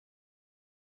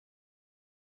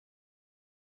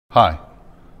Hi,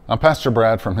 I'm Pastor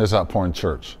Brad from His Outpouring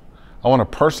Church. I want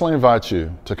to personally invite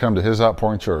you to come to His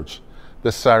Outpouring Church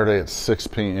this Saturday at 6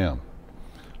 p.m.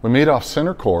 We meet off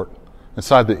Center Court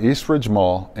inside the Eastridge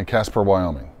Mall in Casper,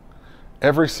 Wyoming.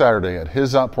 Every Saturday at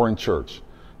His Outpouring Church,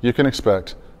 you can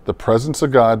expect the presence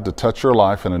of God to touch your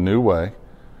life in a new way.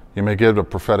 You may get a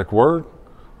prophetic word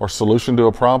or solution to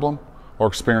a problem or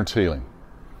experience healing.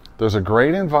 There's a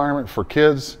great environment for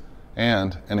kids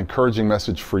and an encouraging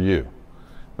message for you.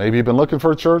 Maybe you've been looking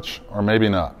for a church, or maybe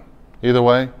not. Either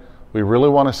way, we really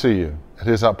want to see you at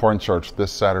His Outpouring Church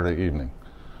this Saturday evening.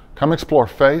 Come explore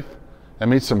faith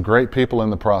and meet some great people in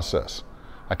the process.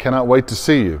 I cannot wait to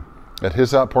see you at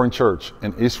His Outpouring Church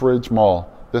in Eastridge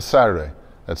Mall this Saturday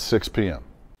at 6 p.m.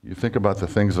 You think about the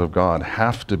things of God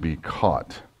have to be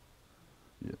caught.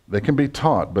 They can be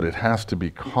taught, but it has to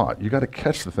be caught. You got to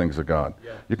catch the things of God.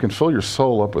 Yeah. You can fill your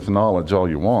soul up with knowledge all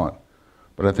you want.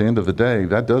 But at the end of the day,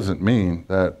 that doesn't mean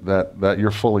that you're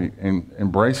fully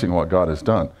embracing what God has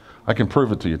done. I can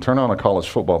prove it to you. Turn on a college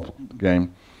football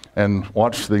game and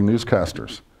watch the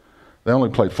newscasters. They only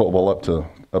played football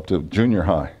up to junior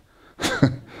high.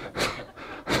 And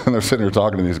they're sitting here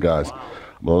talking to these guys.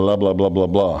 Blah, blah, blah, blah,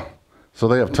 blah. So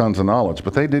they have tons of knowledge,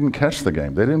 but they didn't catch the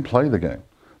game. They didn't play the game.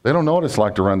 They don't know what it's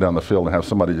like to run down the field and have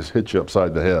somebody just hit you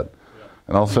upside the head.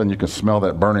 And all of a sudden you can smell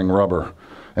that burning rubber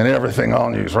and everything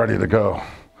on you is ready to go.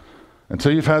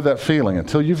 Until you've had that feeling,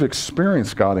 until you've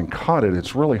experienced God and caught it,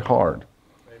 it's really hard.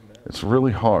 Amen. It's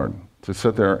really hard to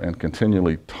sit there and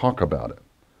continually talk about it.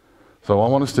 So I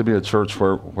want us to be a church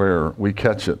where we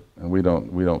catch it and we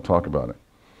don't talk about it.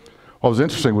 Well, it was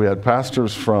interesting. We had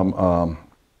pastors from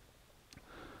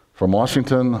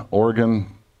Washington, Oregon,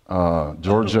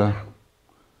 Georgia,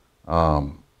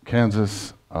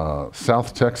 Kansas,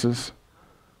 South Texas,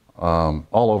 all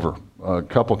over. A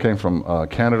couple came from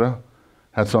Canada,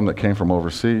 had some that came from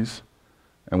overseas,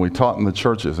 and we taught in the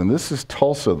churches. And this is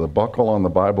Tulsa, the buckle on the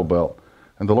Bible Belt.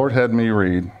 And the Lord had me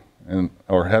read,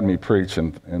 or had me preach,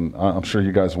 and I'm sure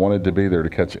you guys wanted to be there to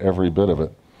catch every bit of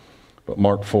it. But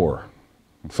Mark 4,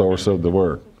 so said the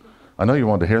word. I know you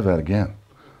wanted to hear that again.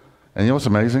 And you know what's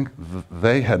amazing?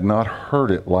 They had not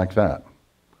heard it like that,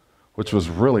 which was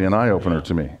really an eye-opener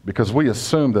to me, because we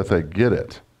assume that they get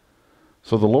it.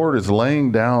 So the Lord is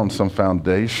laying down some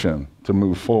foundation to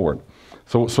move forward.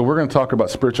 So we're going to talk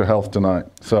about spiritual health tonight.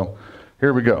 So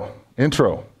here we go.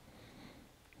 Intro.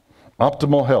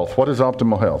 Optimal health. What is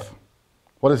optimal health?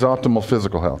 What is optimal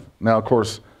physical health? Now, of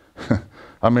course,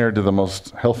 I'm married to the most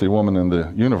healthy woman in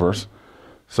the universe.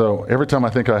 So every time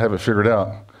I think I have it figured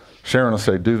out, Sharon will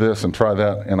say, do this and try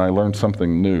that, and I learn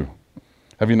something new.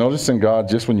 Have you noticed in God,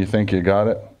 just when you think you got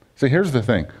it? See, here's the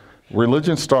thing.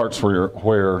 Religion starts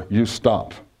where you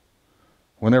stop.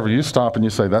 Whenever you stop and you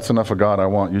say, that's enough of God I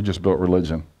want, you just built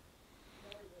religion.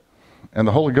 And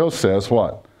the Holy Ghost says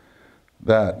what?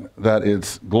 That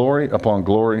it's glory upon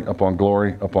glory upon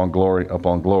glory upon glory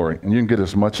upon glory. And you can get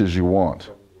as much as you want.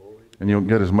 And you'll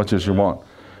get as much as you want.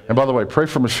 And by the way, pray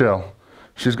for Michelle.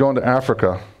 She's going to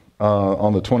Africa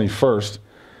on the 21st,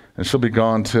 and she'll be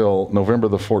gone till November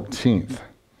the 14th.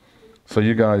 So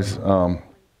you guys...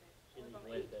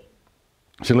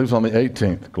 she leaves on the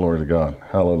 18th. Glory to God.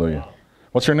 Hallelujah.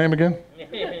 What's your name again?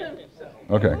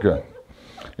 Okay, good.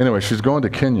 Anyway, she's going to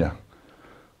Kenya.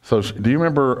 So do you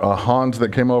remember Hans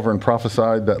that came over and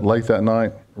prophesied that late that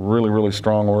night? Really, really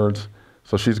strong words.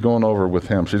 So she's going over with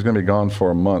him. She's going to be gone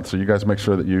for a month. So you guys make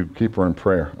sure that you keep her in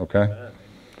prayer, okay?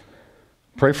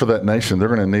 Pray for that nation. They're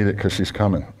going to need it because she's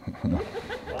coming.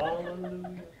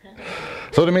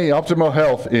 So to me, optimal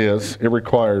health it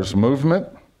requires movement,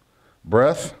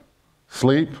 breath,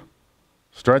 sleep,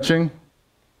 stretching,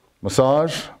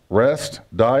 massage, rest,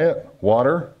 diet,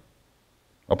 water,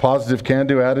 a positive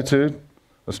can-do attitude,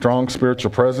 a strong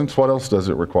spiritual presence. What else does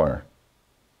it require?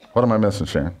 What am I missing,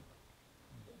 Sharon?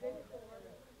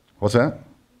 What's that?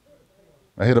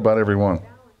 I hit about every one.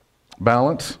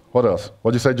 Balance. What else?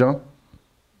 What'd you say, John?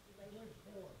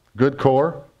 Good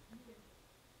core.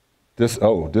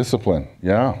 Discipline.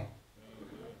 Yeah.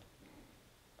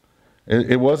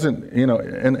 It wasn't,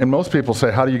 and most people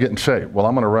say, how do you get in shape? Well,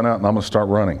 I'm going to run out and I'm going to start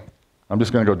running. I'm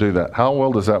just going to go do that. How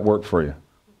well does that work for you?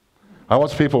 I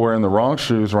watch people wearing the wrong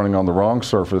shoes, running on the wrong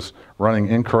surface, running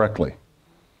incorrectly.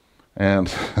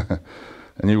 And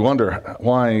and you wonder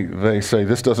why they say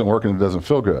this doesn't work and it doesn't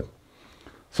feel good.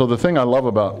 So the thing I love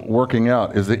about working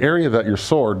out is the area that you're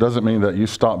sore doesn't mean that you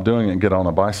stop doing it and get on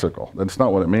a bicycle. That's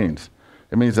not what it means.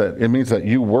 It means that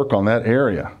you work on that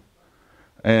area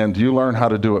and you learn how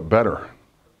to do it better.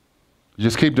 You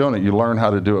just keep doing it. You learn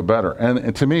how to do it better.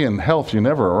 And to me, in health, you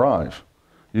never arrive.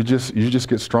 You just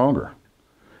get stronger.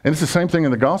 And it's the same thing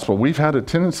in the gospel. We've had a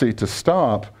tendency to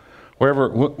stop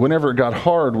Whenever it got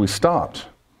hard, we stopped.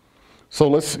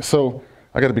 So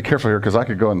I got to be careful here because I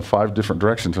could go in 5 different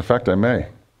directions. In fact, I may.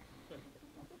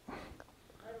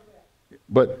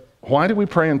 But why do we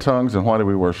pray in tongues and why do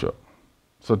we worship?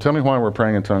 So tell me why we're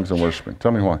praying in tongues and worshiping.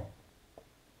 Tell me why.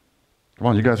 Come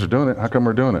on, you guys are doing it. How come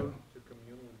we're doing it? To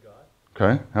commune with God.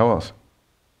 Okay, how else?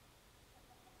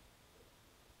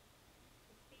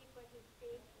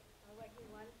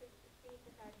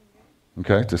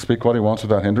 Okay, to speak what he wants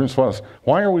without hindrance. What else?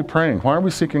 Why are we praying? Why are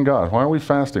we seeking God? Why are we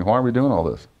fasting? Why are we doing all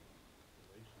this?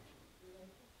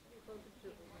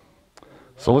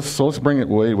 So let's bring it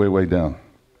way down.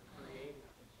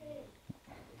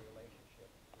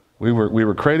 We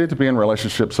were created to be in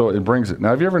relationship, so it brings it. Now,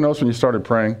 have you ever noticed when you started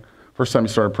praying, first time you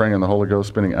started praying in the Holy Ghost,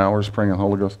 spending hours praying in the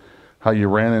Holy Ghost, how you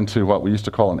ran into what we used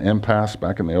to call an impasse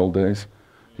back in the old days?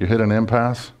 You hit an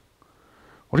impasse?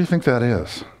 What do you think that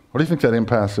is? What do you think that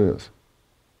impasse is?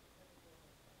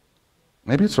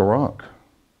 Maybe it's a rock.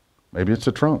 Maybe it's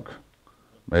a trunk.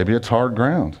 Maybe it's hard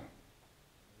ground.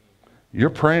 You're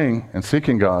praying and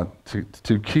seeking God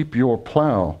to keep your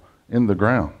plow in the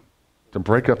ground, to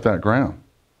break up that ground.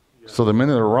 So the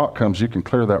minute a rock comes, you can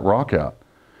clear that rock out.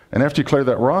 And after you clear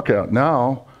that rock out,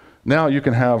 now you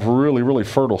can have really, really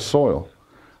fertile soil.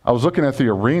 I was looking at the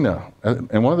arena,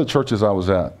 and one of the churches I was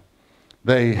at,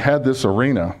 they had this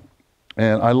arena,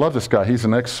 and I love this guy. He's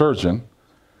an ex-surgeon.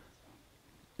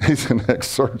 He's an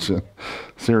ex-surgeon.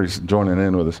 Siri's joining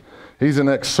in with us. He's an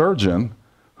ex-surgeon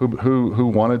who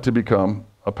wanted to become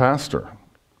a pastor.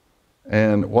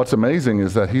 And what's amazing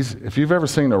is that if you've ever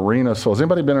seen arena soil, has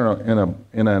anybody been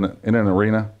in an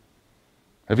arena?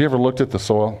 Have you ever looked at the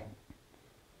soil?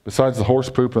 Besides the horse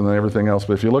poop and everything else,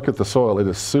 but if you look at the soil, it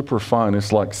is super fine.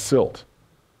 It's like silt,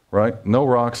 right? No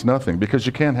rocks, nothing, because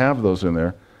you can't have those in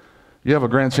there. You have a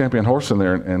grand champion horse in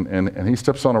there, and he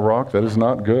steps on a rock, that is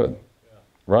not good,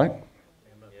 right?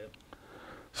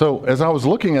 So as I was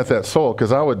looking at that soil,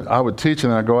 because I would teach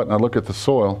and I'd go out and I'd look at the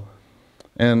soil,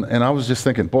 and I was just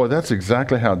thinking, boy, that's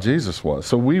exactly how Jesus was.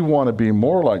 So we want to be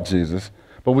more like Jesus,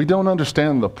 but we don't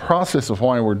understand the process of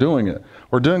why we're doing it.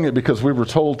 We're doing it because we were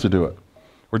told to do it.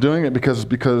 We're doing it because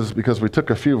we took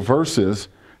a few verses,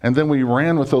 and then we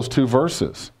ran with those 2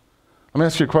 verses. Let me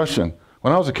ask you a question.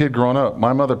 When I was a kid growing up,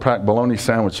 my mother packed bologna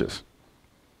sandwiches.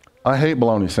 I hate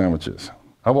bologna sandwiches.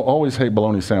 I will always hate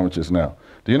bologna sandwiches now.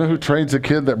 Do you know who trades a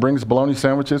kid that brings bologna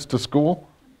sandwiches to school?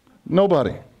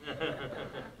 Nobody.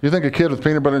 You think a kid with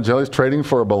peanut butter and jelly is trading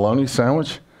for a bologna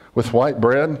sandwich with white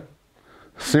bread?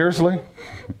 Seriously?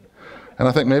 And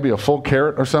I think maybe a full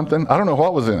carrot or something? I don't know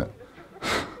what was in it.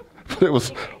 But it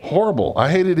was horrible. I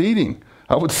hated eating.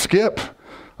 I would skip.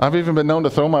 I've even been known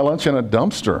to throw my lunch in a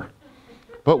dumpster.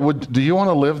 But do you want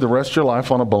to live the rest of your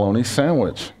life on a bologna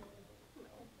sandwich?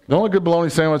 The only good bologna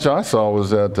sandwich I saw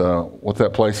was at what's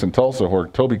that place in Tulsa where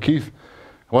Toby Keith,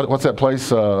 what's that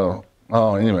place?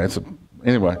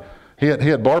 Anyway, he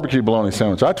had barbecue bologna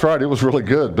sandwich. I tried it; was really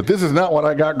good. But this is not what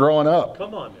I got growing up.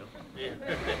 Come on, man.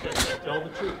 Tell the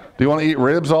truth. Do you want to eat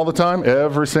ribs all the time,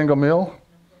 every single meal?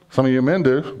 Some of you men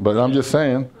do, but I'm just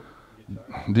saying.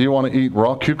 Do you want to eat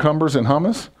raw cucumbers and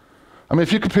hummus? I mean,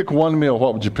 if you could pick one meal,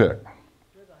 what would you pick?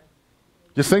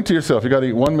 Just think to yourself, you got to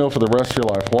eat one meal for the rest of your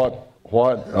life. What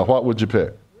would you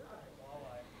pick?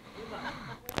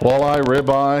 Walleye,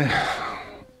 ribeye.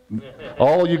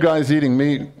 All you guys eating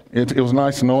meat, it was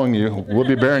nice knowing you. We'll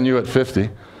be burying you at 50.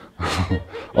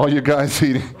 All you guys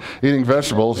eating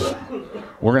vegetables,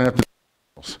 we're going to have to.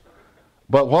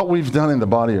 But what we've done in the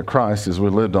body of Christ is we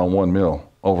lived on one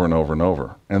meal over and over and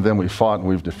over. And then we fought and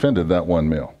we've defended that one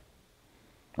meal.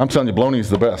 I'm telling you, bologna's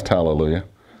the best, hallelujah.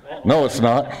 No, it's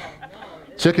not.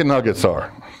 Chicken nuggets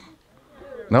are.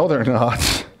 No, they're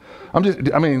not.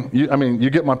 You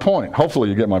get my point. Hopefully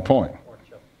you get my point.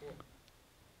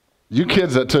 You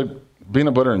kids that took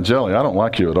peanut butter and jelly, I don't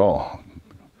like you at all.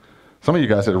 Some of you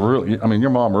guys had your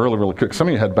mom really cooked. Some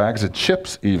of you had bags of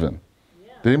chips even.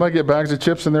 Did anybody get bags of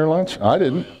chips in their lunch? I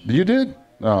didn't. You did?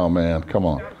 Oh, man, come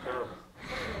on.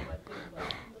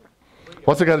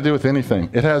 What's it got to do with anything?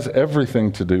 It has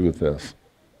everything to do with this.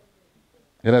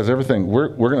 It has everything. We're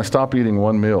going to stop eating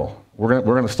one meal. We're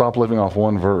going to stop living off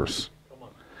one verse.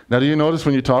 Now, do you notice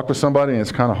when you talk with somebody and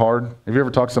it's kind of hard? Have you ever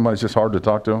talked to somebody it's just hard to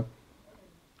talk to them?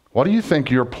 What do you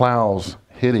think your plow's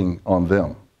hitting on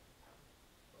them?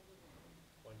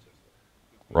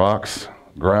 Rocks,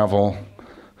 gravel.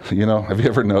 Have you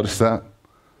ever noticed that?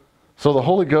 So the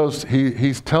Holy Ghost,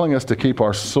 he's telling us to keep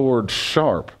our sword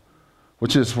sharp,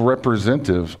 which is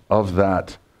representative of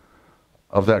that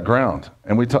ground.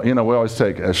 And we always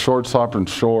take as sword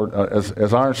sharpens sword,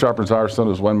 as iron sharpens iron, so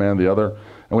does one man the other.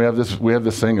 And we have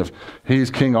this thing of he's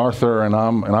King Arthur and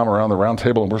I'm around the round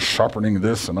table and we're sharpening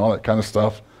this and all that kind of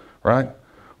stuff, right?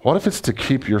 What if it's to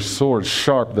keep your sword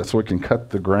sharp so it can cut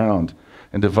the ground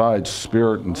and divide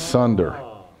spirit and sunder,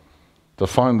 to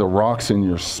find the rocks in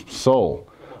your soul?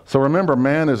 So remember,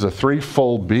 man is a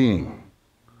threefold being.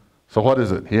 So what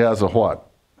is it? He has a what?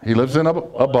 He lives in a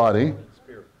body,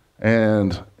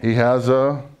 and he has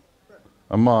a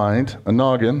mind, a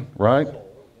noggin, right?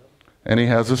 And he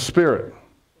has a spirit.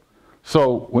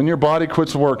 So when your body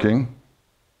quits working,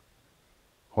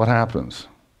 what happens?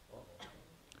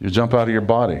 You jump out of your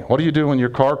body. What do you do when your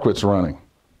car quits running?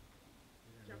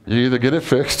 You either get it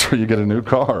fixed or you get a new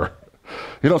car.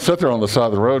 You don't sit there on the side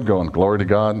of the road going, glory to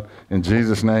God, in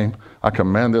Jesus' name, I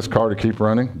command this car to keep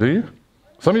running. Do you?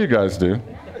 Some of you guys do.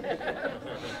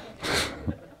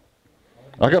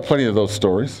 I got plenty of those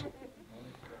stories.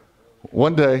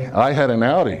 One day, I had an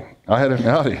Audi.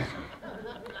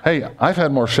 Hey, I've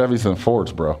had more Chevys than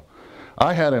Fords, bro.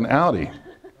 I had an Audi,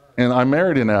 and I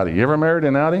married an Audi. You ever married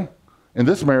an Audi? In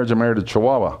this marriage, I married a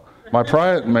Chihuahua. My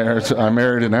prior marriage, I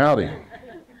married an Audi.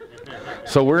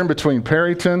 So we're in between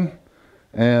Perryton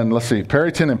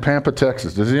and Pampa,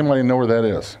 Texas. Does anybody know where that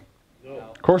is? No.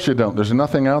 Of course you don't. There's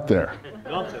nothing out there.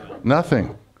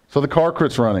 Nothing. So the car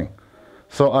quits running.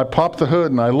 So I pop the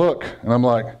hood and I look, and I'm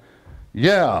like,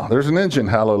 yeah, there's an engine,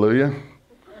 hallelujah.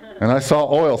 And I saw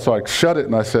oil, so I shut it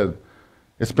and I said,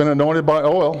 it's been anointed by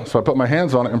oil. So I put my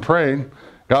hands on it and prayed,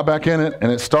 got back in it,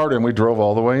 and it started, and we drove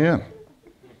all the way in.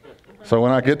 So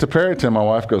when I get to Perryton, my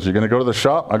wife goes, you going to go to the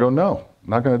shop? I go, no, I'm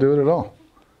not going to do it at all.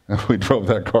 And we drove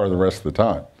that car the rest of the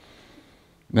time.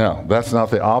 Now, that's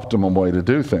not the optimum way to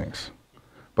do things.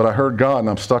 But I heard God, and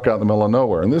I'm stuck out in the middle of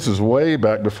nowhere. And this is way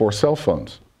back before cell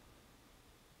phones.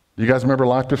 Do you guys remember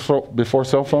life before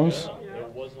cell phones?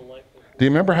 Do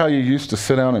you remember how you used to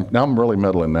sit down and, now I'm really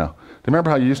meddling now. Do you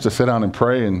remember how you used to sit down and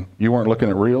pray and you weren't looking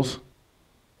at reels?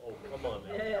 Oh, come on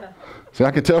now. Yeah. See, I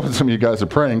can tell when some of you guys are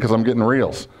praying because I'm getting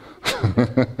reels.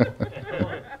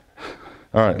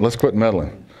 All right, let's quit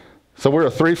meddling. So we're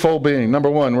a threefold being. Number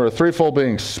one, we're a threefold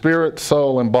being, spirit,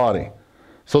 soul, and body.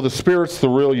 So the spirit's the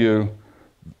real you.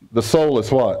 The soul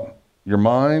is what? Your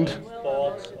mind.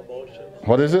 Thoughts, emotions.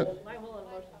 What is it?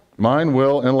 Mind,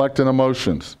 will, intellect, and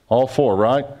emotions. All four,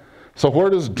 right? So where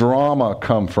does drama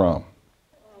come from?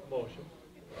 Emotions.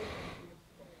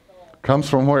 Comes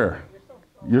from where?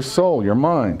 Your soul, your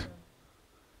mind.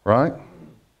 Right?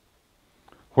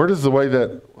 Where does the way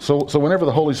that, so whenever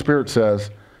the Holy Spirit says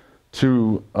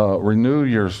to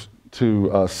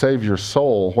save your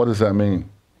soul, what does that mean?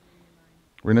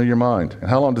 Renew your mind. And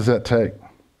how long does that take?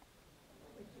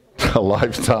 A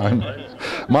lifetime.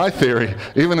 My theory,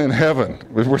 even in heaven,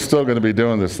 we're still going to be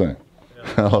doing this thing.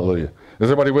 Yeah. Hallelujah. Is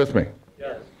everybody with me?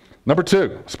 Yes. Number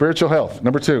two, spiritual health.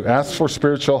 Number two, ask for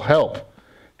spiritual help.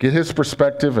 Get his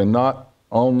perspective and not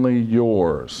only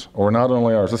yours, or not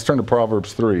only ours. Let's turn to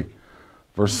Proverbs 3,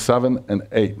 verse 7 and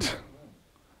 8.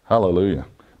 Hallelujah.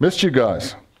 Missed you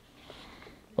guys.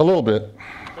 A little bit.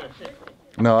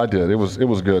 No, I did. It was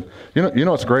good. You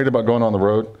know what's great about going on the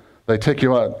road? They take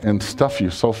you out and stuff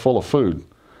you so full of food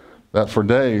that for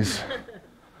days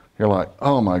you're like,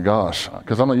 oh my gosh,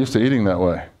 because I'm not used to eating that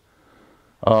way.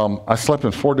 I slept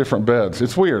in 4 different beds.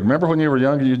 It's weird. Remember when you were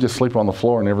younger, you just sleep on the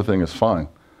floor and everything is fine.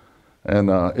 And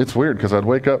it's weird because I'd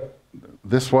wake up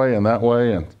this way and that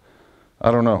way, and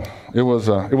I don't know. It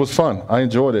was fun. I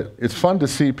enjoyed it. It's fun to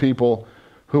see people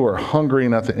who are hungry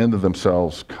and at the end of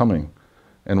themselves coming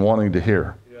and wanting to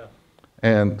hear. Yeah.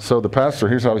 And so the pastor,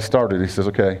 here's how he started. He says,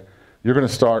 okay, you're going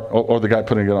to start, or the guy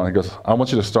putting it on, he goes, I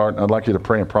want you to start, and I'd like you to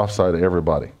pray and prophesy to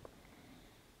everybody.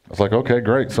 I was like, okay,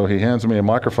 great. So he hands me a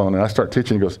microphone, and I start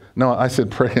teaching. He goes, no, I said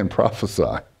pray and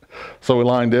prophesy. So we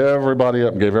lined everybody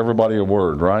up and gave everybody a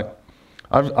word, right?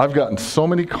 I've gotten so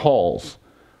many calls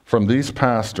from these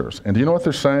pastors, and do you know what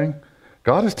they're saying?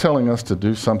 God is telling us to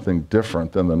do something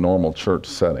different than the normal church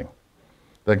setting.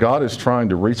 That God is trying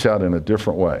to reach out in a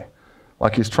different way.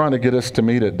 Like he's trying to get us to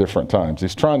meet at different times.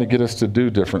 He's trying to get us to do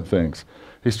different things.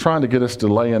 He's trying to get us to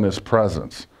lay in his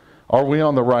presence. Are we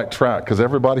on the right track? Because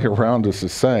everybody around us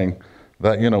is saying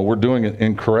that, we're doing it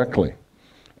incorrectly.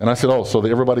 And I said, so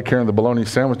everybody carrying the bologna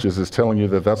sandwiches is telling you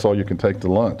that that's all you can take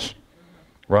to lunch,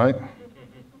 right?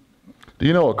 Do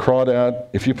you know a crawdad,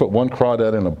 if you put one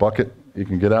crawdad in a bucket, you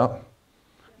can get out?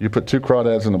 You put 2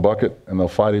 crawdads in a bucket and they'll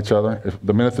fight each other.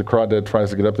 The minute the crawdad tries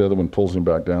to get up, the other one pulls him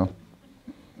back down.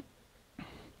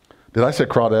 Did I say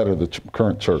crawdad or the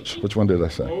current church? Which one did I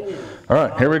say? All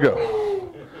right, here we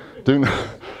go.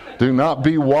 Do not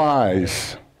be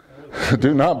wise.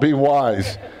 Do not be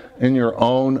wise in your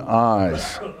own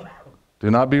eyes. Do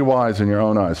not be wise in your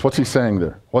own eyes. What's he saying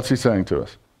there? What's he saying to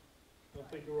us? Don't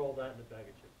think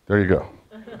There you go.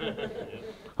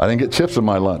 I didn't get chips in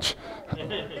my lunch.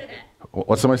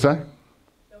 What's somebody say?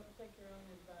 Don't take your own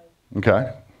advice.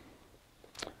 Okay.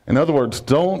 In other words,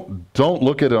 don't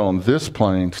look at it on this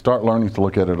plane. Start learning to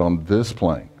look at it on this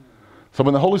plane. So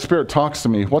when the Holy Spirit talks to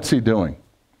me, what's he doing?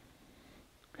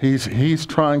 He's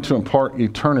trying to impart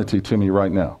eternity to me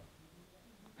right now.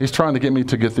 He's trying to get me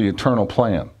to get the eternal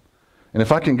plan. And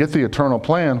if I can get the eternal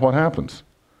plan, what happens?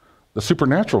 The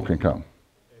supernatural can come.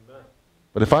 Amen.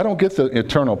 But if I don't get the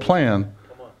eternal plan,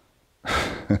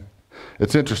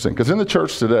 it's interesting. Because in the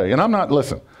church today, and I'm not,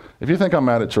 listen, if you think I'm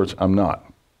mad at church, I'm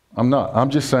not. I'm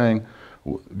just saying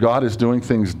God is doing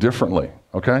things differently,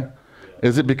 okay?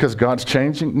 Is it because God's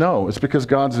changing? No, it's because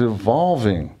God's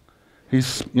evolving.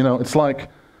 He's, it's like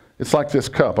this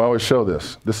cup. I always show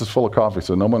this. This is full of coffee,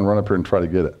 so no one run up here and try to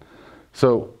get it.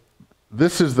 So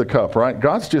this is the cup, right?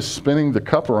 God's just spinning the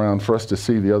cup around for us to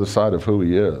see the other side of who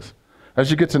he is. As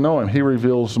you get to know him, he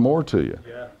reveals more to you.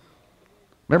 Yeah.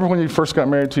 Remember when you first got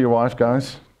married to your wife,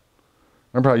 guys?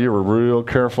 Remember how you were real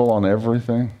careful on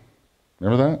everything?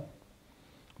 Remember that?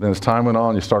 Then as time went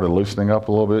on, you started loosening up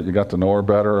a little bit. You got to know her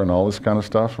better and all this kind of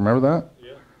stuff. Remember that?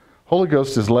 Yeah. Holy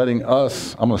Ghost is letting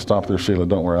us, I'm going to stop there, Sheila,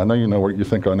 don't worry. I know you know where you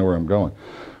think I know where I'm going.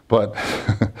 But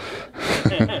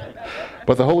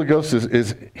but the Holy Ghost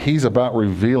he's about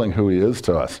revealing who he is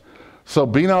to us. So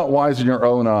be not wise in your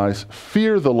own eyes.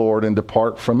 Fear the Lord and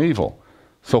depart from evil.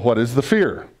 So what is the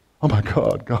fear? Oh my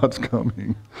God, God's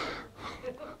coming.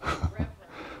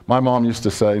 My mom used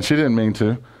to say, and she didn't mean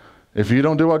to, if you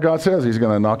don't do what God says, he's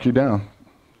going to knock you down.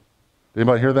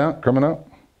 Anybody hear that coming up?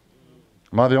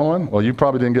 Am I the only one? Well, you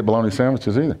probably didn't get bologna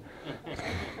sandwiches either.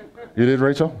 You did,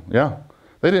 Rachel? Yeah.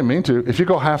 They didn't mean to. If you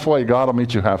go halfway, God will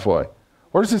meet you halfway.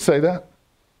 Where does it say that?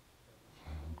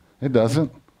 It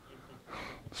doesn't.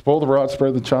 Spoil the rod,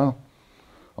 spare the child.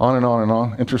 On and on and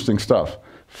on. Interesting stuff.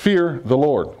 Fear the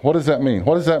Lord. What does that mean?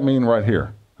 What does that mean right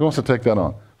here? Who wants to take that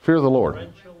on? Fear the Lord.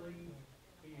 Reverentially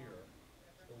fear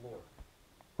the Lord.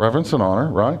 Reverence and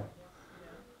honor, right?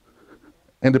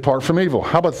 And depart from evil.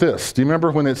 How about this? Do you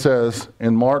remember when it says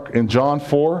in John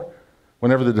 4,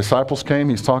 whenever the disciples came,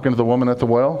 he's talking to the woman at the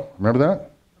well? Remember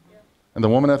that? Yeah. And the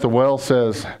woman at the well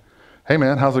says, hey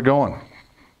man, how's it going?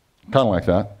 Kind of like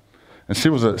that. And she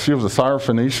was a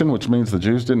Syrophoenician, which means the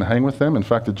Jews didn't hang with them. In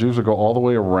fact, the Jews would go all the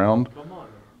way around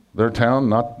their town,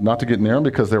 not to get near them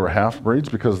because they were half-breeds,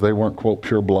 because they weren't, quote,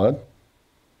 pure blood.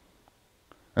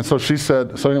 And so she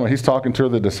said, so anyway, he's talking to her.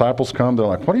 The disciples come. They're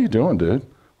like, what are you doing, dude?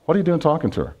 What are you doing talking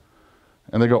to her?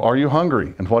 And they go, are you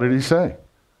hungry? And what did he say?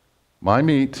 My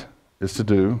meat is to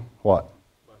do what?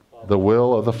 The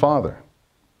will of the Father.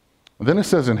 And then it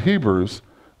says in Hebrews,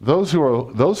 those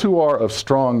who are of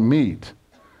strong meat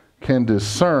can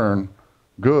discern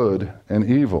good and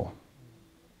evil.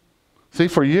 See,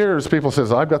 for years, people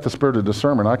says, I've got the spirit of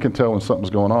discernment. I can tell when something's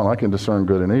going on. I can discern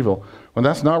good and evil. When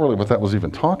that's not really what that was even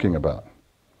talking about.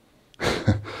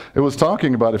 It was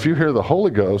talking about if you hear the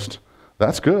Holy Ghost,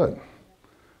 that's good.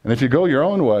 And if you go your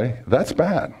own way, that's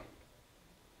bad.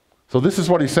 So this is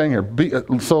what he's saying here.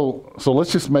 So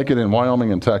let's just make it in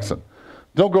Wyoming and Texan.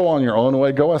 Don't go on your own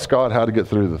way. Go ask God how to get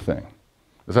through the thing.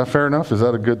 Is that fair enough? Is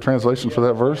that a good translation for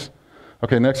that verse?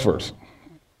 Okay, next verse.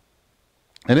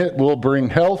 And it will bring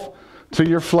health to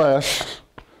your flesh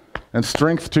and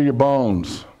strength to your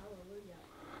bones.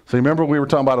 So you remember we were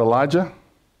talking about Elijah?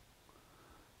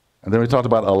 And then we talked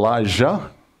about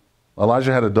Elijah.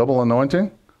 Elijah had a double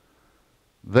anointing.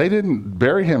 They didn't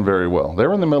bury him very well. They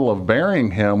were in the middle of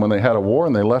burying him when they had a war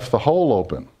and they left the hole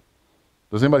open.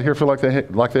 Does anybody here feel like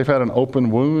they've had an open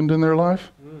wound in their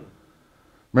life?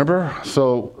 Remember?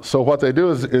 So what they do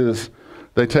is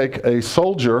they take a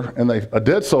soldier, a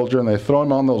dead soldier, and they throw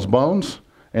him on those bones,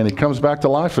 and he comes back to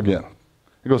life again.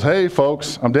 He goes, hey,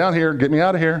 folks, I'm down here. Get me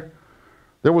out of here.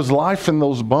 There was life in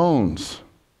those bones.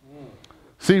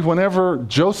 See, whenever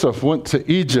Joseph went to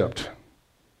Egypt,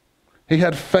 he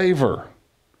had favor.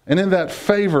 And in that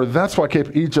favor, that's what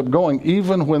kept Egypt going,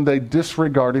 even when they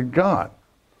disregarded God.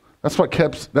 That's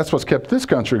what's kept this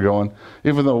country going,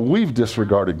 even though we've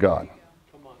disregarded God.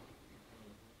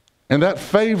 And that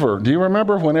favor, do you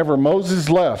remember whenever Moses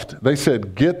left, they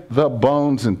said, get the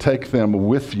bones and take them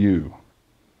with you.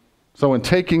 So in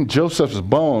taking Joseph's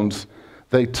bones,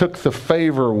 they took the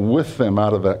favor with them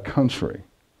out of that country.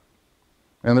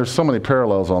 And there's so many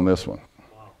parallels on this one.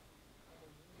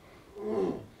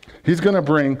 He's going to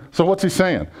bring, so what's he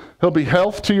saying? He'll be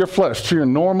health to your flesh, to your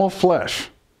normal flesh.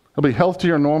 He'll be health to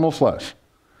your normal flesh.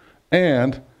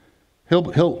 And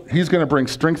he's going to bring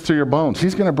strength to your bones.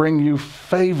 He's going to bring you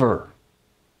favor,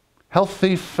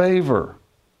 healthy favor.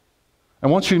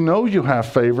 And once you know you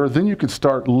have favor, then you can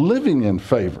start living in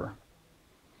favor.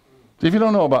 If you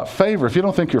don't know about favor, if you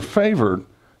don't think you're favored,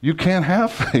 you can't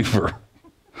have favor.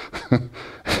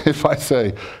 If I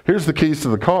say, here's the keys to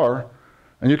the car,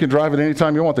 and you can drive it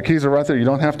anytime you want, the keys are right there, you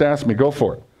don't have to ask me, go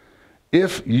for it.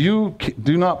 If you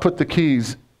do not put the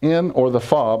keys in or the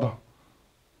fob,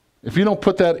 if you don't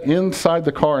put that inside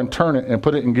the car and turn it and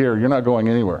put it in gear, you're not going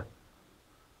anywhere.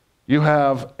 You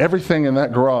have everything in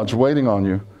that garage waiting on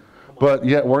you, but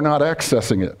yet we're not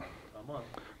accessing it.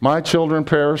 My children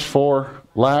perish for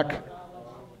lack.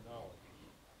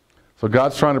 So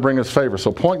God's trying to bring us favor.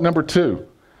 So point number 2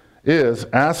 is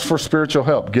ask for spiritual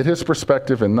help. Get his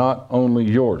perspective and not only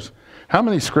yours. How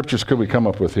many scriptures could we come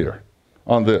up with here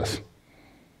on this?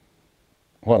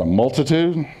 What, a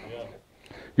multitude? Yeah.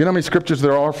 You know how many scriptures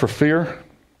there are for fear?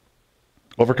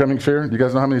 Overcoming fear? Do you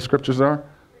guys know how many scriptures there are?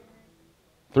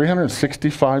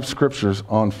 365 scriptures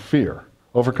on fear,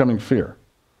 overcoming fear.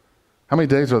 How many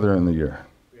days are there in the year?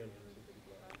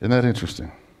 Isn't that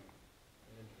interesting?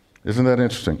 Isn't that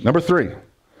interesting? Number 3,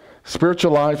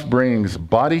 spiritual life brings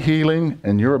body healing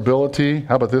and your ability,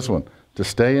 how about this one, to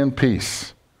stay in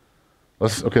peace.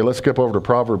 Let's skip over to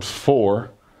Proverbs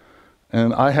 4.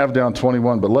 And I have down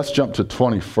 21, but let's jump to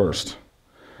 20 first.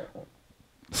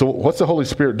 So what's the Holy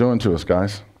Spirit doing to us,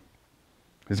 guys?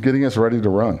 He's getting us ready to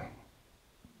run.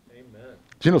 Amen.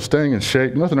 Do you know staying in shape?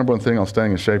 You know what the number one thing on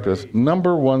staying in shape is?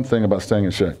 Number one thing about staying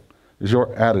in shape is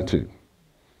your attitude.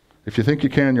 If you think you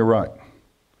can, you're right.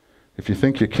 If you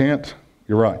think you can't,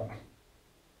 you're right.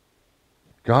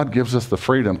 God gives us the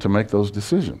freedom to make those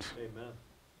decisions. Amen.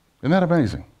 Isn't that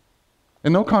amazing?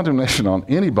 And no condemnation on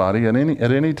anybody at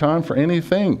any time for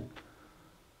anything.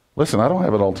 Listen, I don't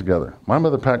have it all together. My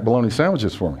mother packed bologna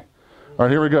sandwiches for me. All right,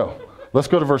 here we go. Let's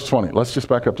go to verse 20. Let's just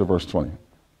back up to verse 20. You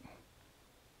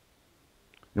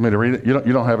want me to read it?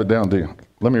 You don't have it down, do you?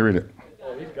 Let me read it.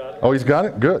 Oh, he's got it. Oh, he's got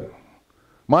it? Good.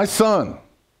 My son,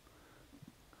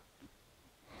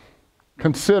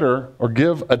 consider or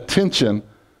give attention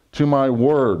to my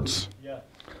words. Yeah.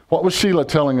 What was Sheila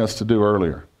telling us to do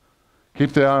earlier?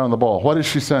 Keep the eye on the ball. What is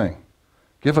she saying?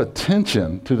 Give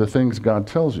attention to the things God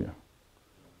tells you.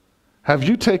 Have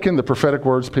you taken the prophetic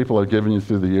words people have given you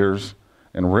through the years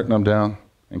and written them down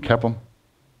and kept them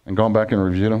and gone back and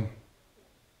reviewed them?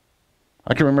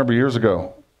 I can remember years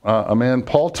ago, a man,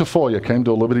 Paul Tafoya, came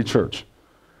to a Liberty Church,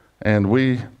 and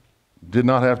we did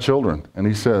not have children. And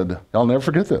he said, I'll never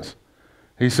forget this.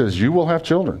 He says, you will have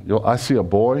children. I see a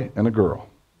boy and a girl.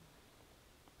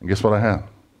 And guess what I had?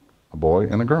 A boy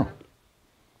and a girl.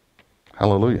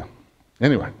 Hallelujah.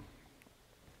 Anyway,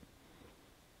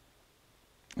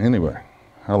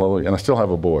 hallelujah. And I still have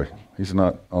a boy. He's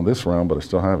not on this round, but I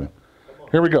still have him.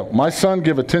 Here we go. My son,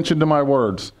 give attention to my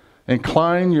words.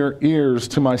 Incline your ears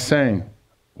to my saying.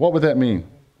 What would that mean?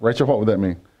 Rachel, what would that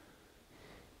mean?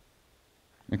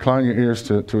 Incline your ears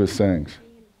to his sayings.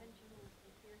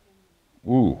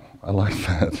 Ooh, I like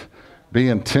that. Be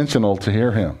intentional to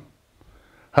hear him.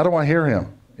 How do I hear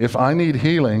him? If I need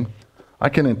healing, I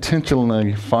can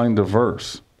intentionally find a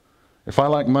verse. If I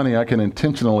like money, I can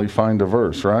intentionally find a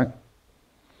verse, right?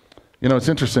 You know, it's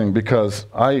interesting because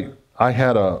I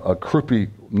had a croupy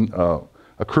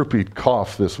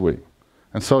cough this week,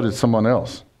 and so did someone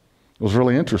else. It was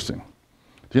really interesting.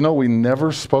 Do you know we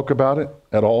never spoke about it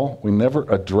at all? We never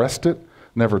addressed it,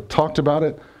 never talked about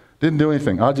it, didn't do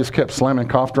anything. I just kept slamming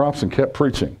cough drops and kept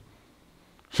preaching.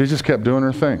 She just kept doing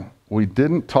her thing. We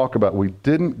didn't talk about it. We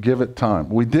didn't give it time.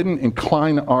 We didn't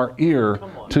incline our ear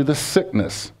to the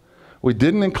sickness. We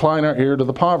didn't incline our ear to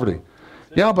the poverty.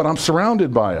 Yeah, but I'm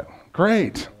surrounded by it.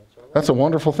 Great. That's a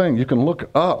wonderful thing. You can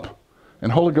look up,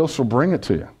 and Holy Ghost will bring it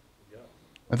to you.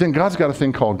 I think God's got a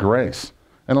thing called grace.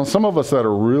 And on some of us that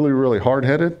are really, really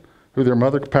hard-headed, who their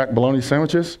mother packed bologna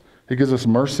sandwiches, he gives us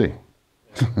mercy.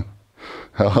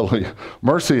 Hallelujah.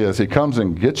 Mercy is he comes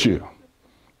and gets you.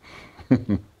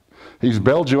 He's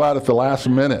bailed you out at the last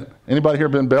minute. Anybody here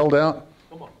been bailed out?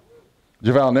 Come on. Did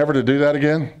you vow never to do that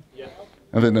again? Yeah.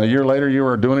 And then a year later you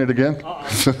were doing it again?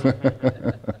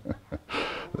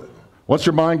 Once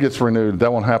your mind gets renewed,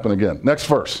 that won't happen again. Next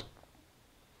verse.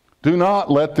 Do not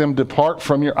let them depart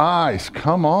from your eyes.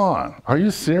 Come on. Are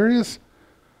you serious?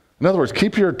 In other words,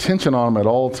 keep your attention on them at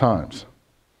all times.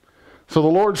 So the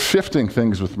Lord's shifting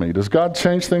things with me. Does God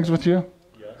change things with you?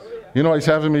 Yes. You know what he's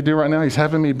having me do right now? He's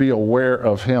having me be aware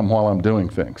of him while I'm doing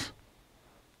things.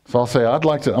 So I'll say, I'm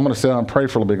going to sit down and pray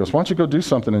for a little bit. He goes, why don't you go do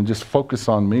something and just focus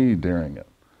on me during it?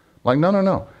 Like,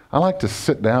 no. I like to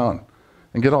sit down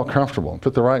and get all comfortable and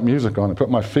put the right music on and put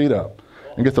my feet up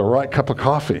and get the right cup of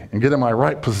coffee and get in my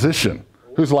right position.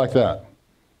 Who's like that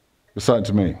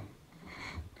besides me?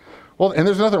 Well, and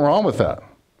there's nothing wrong with that.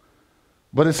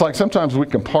 But it's like sometimes we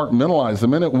compartmentalize. The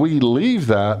minute we leave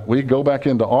that, we go back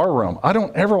into our realm. I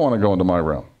don't ever want to go into my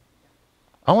realm.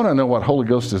 I want to know what Holy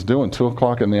Ghost is doing 2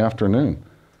 o'clock in the afternoon.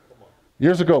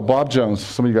 Years ago, Bob Jones,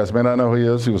 some of you guys may not know who he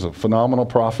is. He was a phenomenal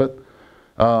prophet.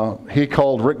 He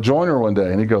called Rick Joyner one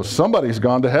day, and he goes, somebody's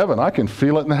gone to heaven. I can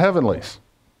feel it in the heavenlies.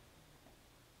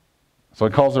 So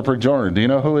he calls up Rick Joyner. Do you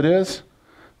know who it is?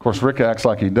 Of course, Rick acts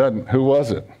like he doesn't. Who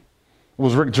was it? It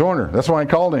was Rick Joyner. That's why he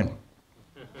called him.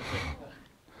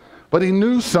 But he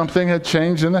knew something had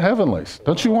changed in the heavenlies.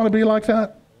 Don't you want to be like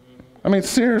that? I mean,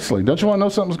 seriously, don't you want to know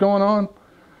something's going on?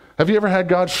 Have you ever had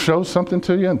God show something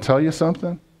to you and tell you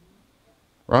something?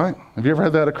 Right? Have you ever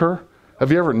had that occur?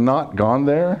 Have you ever not gone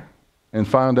there and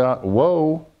found out,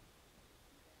 whoa?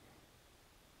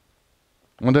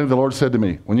 One day the Lord said to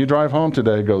me, when you drive home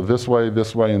today, go this way, and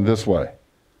this way.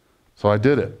 So I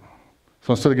did it.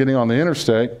 So instead of getting on the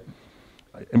interstate,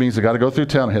 it means I got to go through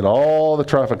town, hit all the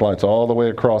traffic lights all the way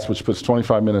across, which puts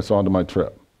 25 minutes onto my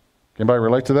trip. Can anybody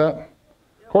relate to that?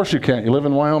 Of course you can't. You live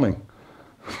in Wyoming.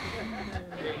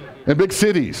 In big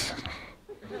cities.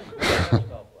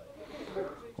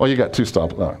 Well, you got 2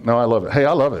 stoplights. No, I love it. Hey,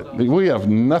 I love it. We have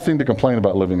nothing to complain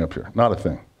about living up here. Not a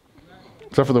thing.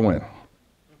 Except for the wind.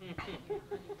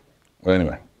 Well,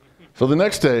 anyway. So the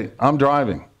next day, I'm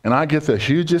driving, and I get the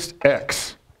hugest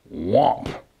X.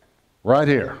 Whomp. Right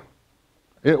here.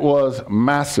 It was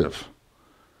massive.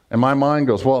 And my mind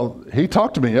goes, well, he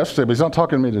talked to me yesterday, but he's not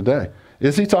talking to me today.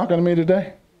 Is he talking to me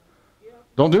today?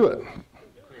 Don't do it.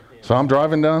 So I'm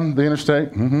driving down the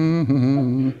interstate,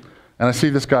 and I see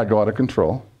this guy go out of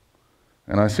control.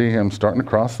 And I see him starting to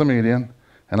cross the median,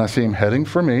 and I see him heading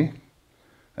for me.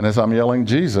 And as I'm yelling,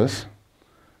 Jesus,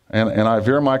 and I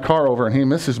veer my car over, and he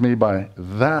misses me by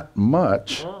that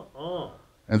much,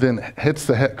 and then hits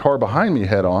the car behind me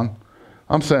head on.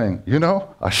 I'm saying, you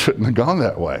know, I shouldn't have gone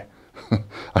that way.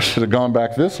 I should have gone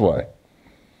back this way.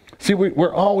 See,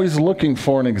 we're always looking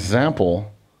for an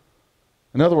example.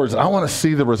 In other words, I want to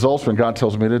see the results when God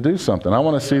tells me to do something. I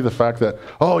want to see the fact that,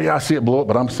 oh yeah, I see it blow up,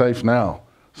 but I'm safe now.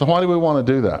 So why do we want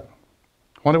to do that?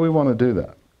 Why do we want to do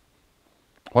that?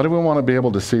 Why do we want to be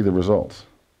able to see the results?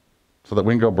 So that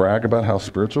we can go brag about how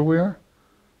spiritual we are?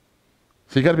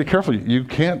 So you got to be careful. You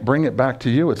can't bring it back to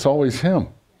you. It's always him.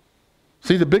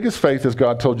 See, the biggest faith is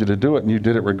God told you to do it, and you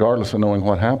did it regardless of knowing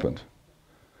what happened.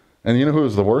 And you know who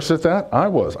was the worst at that? I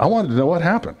was. I wanted to know what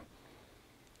happened.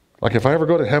 Like if I ever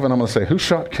go to heaven, I'm going to say, who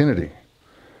shot Kennedy?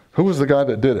 Who was the guy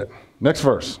that did it? Next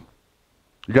verse.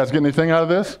 You guys get anything out of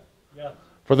this? Yes.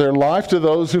 For their life to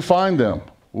those who find them.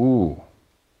 Ooh.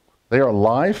 They are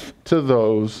life to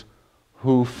those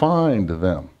who find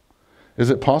them. Is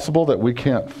it possible that we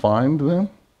can't find them?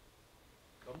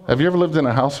 Have you ever lived in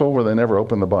a household where they never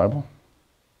opened the Bible?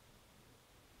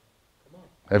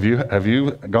 Have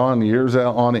you gone years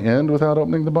out on end without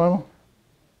opening the Bible?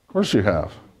 Of course you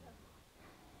have.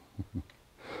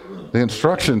 The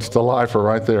instructions to life are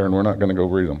right there, and we're not going to go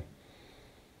read them.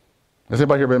 Has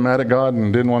anybody here been mad at God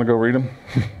and didn't want to go read them?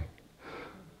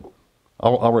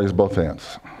 I'll raise both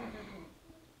hands.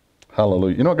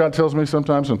 Hallelujah. You know what God tells me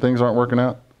sometimes when things aren't working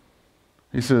out?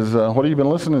 He says, what have you been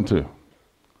listening to?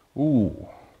 Ooh.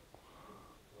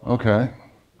 Okay.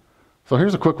 So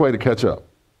here's a quick way to catch up.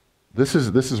 This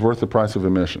is worth the price of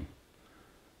admission.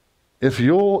 If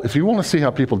you want to see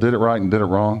how people did it right and did it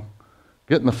wrong,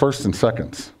 get in the 1st and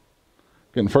 2nds.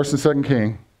 Get in 1st and 2nd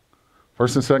King,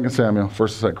 1st and 2nd Samuel,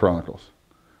 1st and 2nd Chronicles.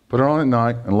 Put it on at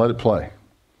night and let it play.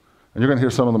 And you're going to hear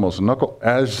some of the most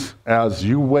as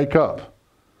you wake up,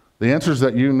 the answers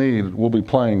that you need will be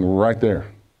playing right there.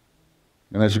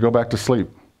 And as you go back to sleep.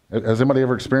 Has anybody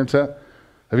ever experienced that?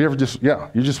 Have you ever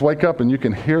you just wake up and you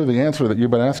can hear the answer that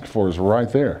you've been asking for is right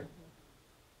there.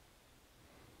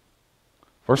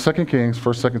 1st, 2nd Kings,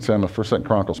 1st, 2nd Samuel, 1st, 2nd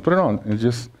Chronicles. Put it on and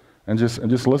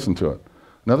just listen to it.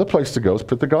 Another place to go is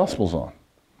put the Gospels on.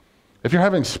 If you're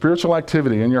having spiritual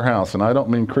activity in your house, and I don't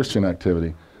mean Christian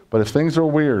activity, but if things are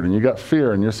weird and you got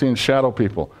fear and you're seeing shadow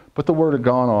people, put the Word of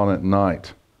God on at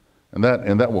night. And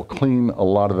that will clean a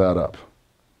lot of that up.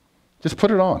 Just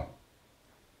put it on.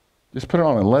 Just put it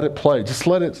on and let it play. Just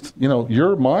let it,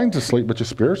 your mind's asleep, but your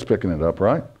spirit's picking it up,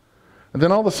 right? And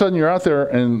then all of a sudden you're out there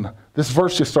and this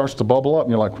verse just starts to bubble up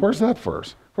and you're like, where's that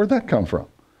verse? Where'd that come from?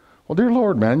 Well, dear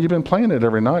Lord, man, you've been playing it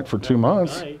every night for 2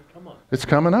 months. Come on. It's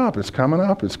coming up. It's coming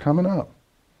up. It's coming up.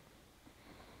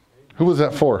 Who was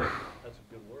that for? That's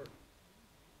a good word.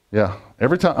 Yeah.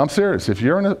 Every time, I'm serious. If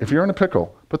you're in a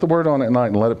pickle, put the Word on at night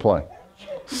and let it play.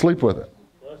 Sleep with it.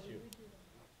 Bless you.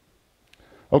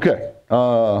 Okay.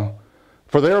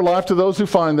 For they are life to those who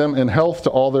find them and health to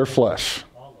all their flesh.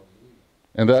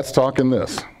 And that's talking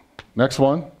this. Next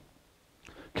one.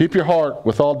 Keep your heart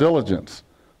with all diligence,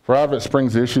 for out of it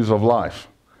springs the issues of life.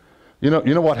 You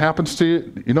know what happens to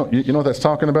you? You know what that's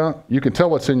talking about? You can tell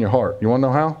what's in your heart. You want to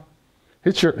know how?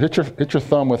 Hit your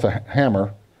thumb with a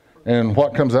hammer, and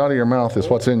what comes out of your mouth is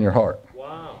what's in your heart.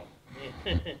 Wow.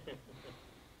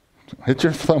 Hit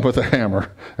your thumb with a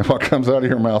hammer, and what comes out of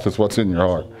your mouth is what's in your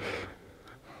heart.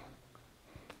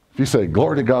 If you say,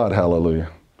 glory to God,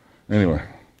 hallelujah. Anyway.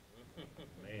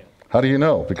 How do you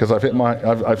know? Because I've hit my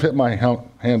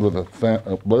hand with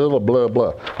a blah, blah,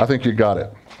 blah. I think you got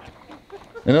it.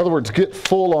 In other words, get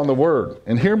full on the Word.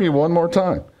 And hear me one more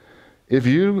time. If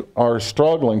you are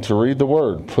struggling to read the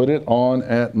Word, put it on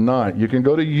at night. You can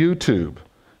go to YouTube,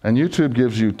 and YouTube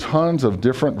gives you tons of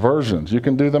different versions. You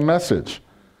can do the Message.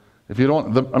 If you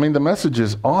don't, the Message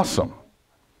is awesome.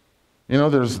 You know,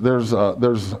 there's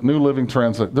New Living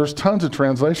Translation. There's tons of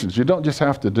translations. You don't just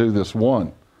have to do this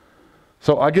one.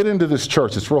 So I get into this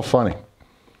church. It's real funny.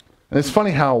 And it's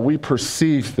funny how we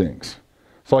perceive things.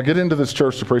 So I get into this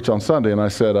church to preach on Sunday, and I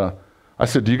said,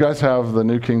 do you guys have the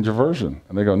New King James Version?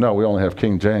 And they go, no, we only have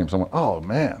King James. I'm like, oh,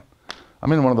 man.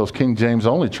 I'm in one of those King James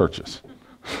only churches.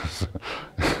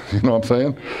 You know what I'm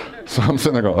saying? So I'm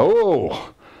sitting there going,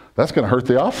 oh, that's going to hurt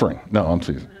the offering. No, I'm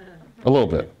teasing. A little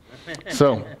bit.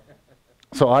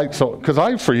 Because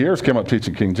I for years came up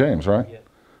teaching King James, right? Yeah.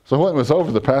 So when it was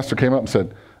over, the pastor came up and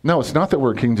said, no, it's not that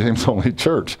we're a King James only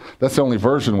church. That's the only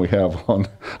version we have on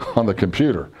the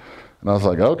computer. And I was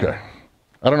like, okay.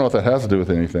 I don't know what that has to do with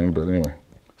anything, but anyway,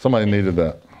 somebody needed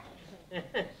that.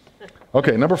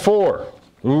 Okay, number 4.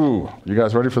 Ooh, you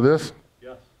guys ready for this?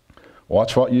 Yes.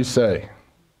 Watch what you say.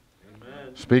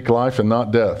 Amen. Speak life and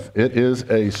not death. It is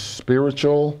a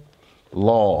spiritual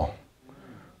law.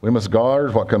 We must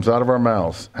guard what comes out of our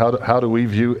mouths. How do we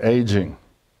view aging?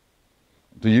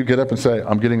 Do you get up and say,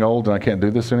 I'm getting old and I can't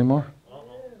do this anymore?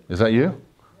 Is that you?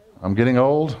 I'm getting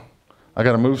old. I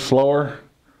got to move slower.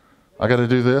 I got to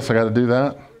do this. I got to do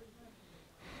that.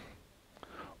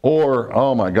 Or,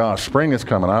 oh my gosh, spring is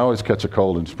coming. I always catch a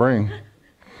cold in spring.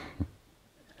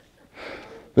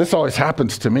 This always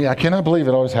happens to me. I cannot believe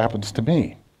it always happens to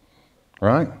me.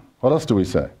 Right? What else do we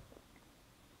say?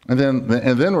 And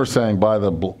then we're saying, by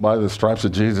the stripes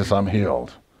of Jesus, I'm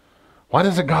healed. Why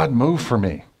doesn't God move for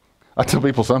me? I tell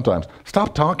people sometimes,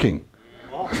 stop talking.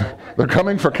 They're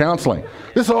coming for counseling.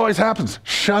 This always happens.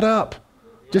 Shut up.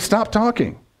 Just stop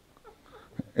talking.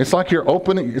 It's like you're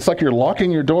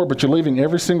locking your door, but you're leaving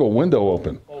every single window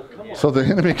open. So the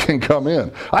enemy can come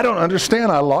in. I don't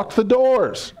understand. I locked the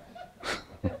doors.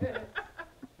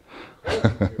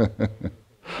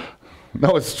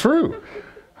 No, it's true.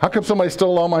 How come somebody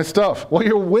stole all my stuff? Well,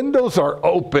 your windows are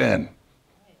open.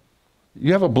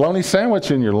 You have a bologna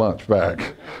sandwich in your lunch bag.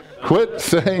 Quit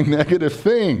saying negative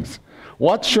things.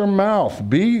 Watch your mouth.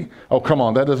 Oh, come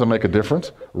on, that doesn't make a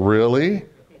difference. Really?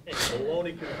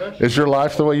 Is your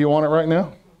life the way you want it right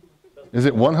now? Is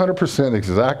it 100%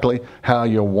 exactly how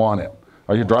you want it?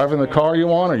 Are you driving the car you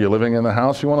want? Are you living in the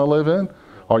house you want to live in?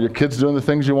 Are your kids doing the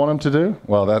things you want them to do?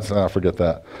 Well, forget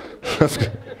that.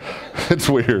 It's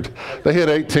weird. They hit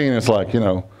 18, it's like,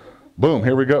 boom,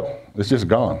 here we go. It's just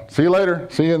gone. See you later.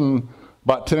 See you in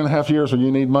about 10 and a half years when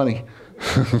you need money.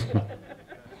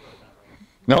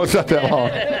 No, it's not that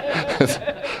long.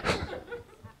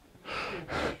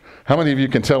 How many of you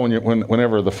can tell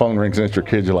whenever the phone rings and it's your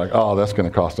kid, you're like, oh, that's going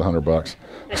to cost $100.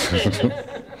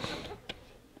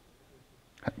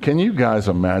 Can you guys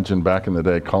imagine back in the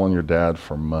day calling your dad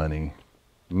for money?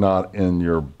 Not in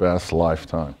your best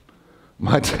lifetime.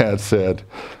 My dad said,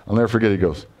 I'll never forget, he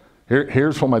goes,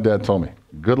 here's what my dad told me.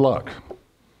 Good luck.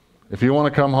 If you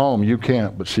want to come home, you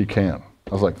can't, but she can.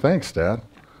 I was like, thanks, Dad.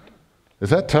 Is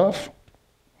that tough?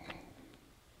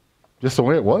 Just the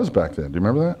way it was back then. Do you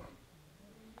remember that?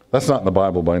 That's not in the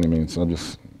Bible by any means. I'm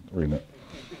just reading it.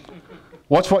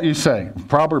 Watch what you say.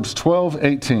 Proverbs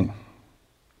 12:18.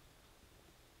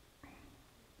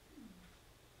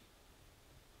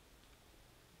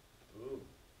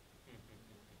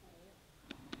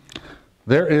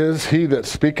 There is he that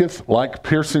speaketh like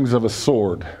piercings of a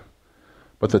sword,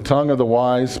 but the tongue of the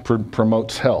wise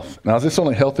promotes health. Now, is this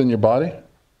only health in your body?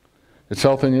 It's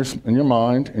health in your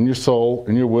mind, in your soul,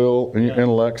 in your will, in your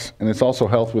intellects, and it's also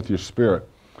health with your spirit.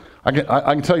 I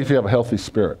can tell you if you have a healthy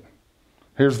spirit.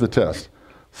 Here's the test.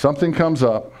 Something comes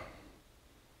up,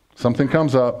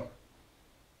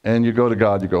 and you go to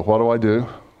God, you go, what do I do?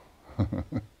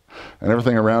 And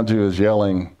everything around you is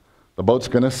yelling, the boat's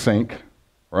going to sink,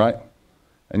 right?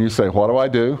 And you say, what do I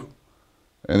do?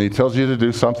 And he tells you to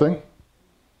do something,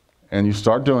 and you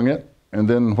start doing it, and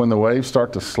then when the waves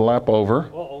start to slap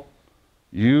over,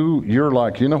 you're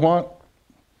like, you know what?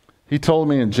 He told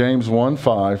me in James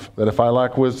 1:5 that if I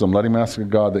lack wisdom, let him ask of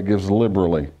God that gives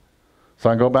liberally. So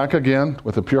I go back again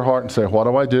with a pure heart and say, what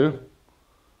do I do?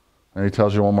 And he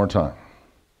tells you one more time.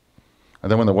 And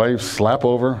then when the waves slap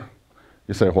over,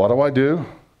 you say, what do I do?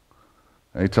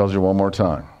 And he tells you one more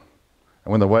time.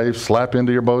 And when the waves slap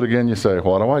into your boat again, you say,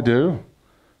 what do I do?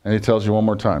 And he tells you one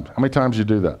more time. How many times do you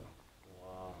do that?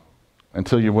 Wow.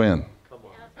 Until you win. Come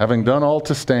on. Having done all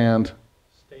to stand.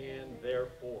 Stand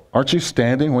therefore. Aren't you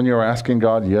standing when you're asking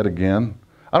God yet again?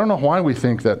 I don't know why we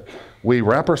think that we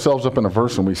wrap ourselves up in a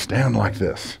verse and we stand like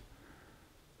this.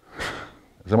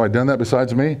 Has anybody done that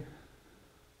besides me?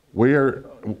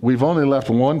 We've only left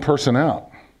one person out.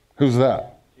 Who's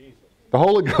that? Jesus. The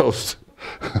Holy Ghost.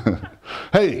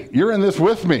 Hey, you're in this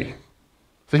with me.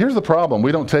 So here's the problem.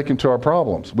 We don't take him to our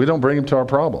problems. We don't bring him to our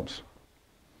problems.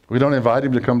 We don't invite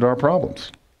him to come to our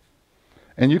problems.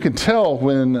 And you can tell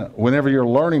whenever you're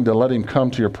learning to let him come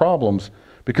to your problems,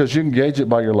 because you can gauge it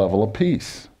by your level of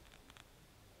peace.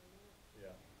 Yeah,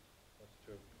 that's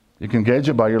true. You can gauge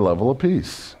it by your level of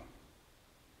peace.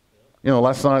 You know,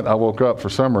 last night I woke up for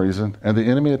some reason, and the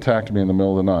enemy attacked me in the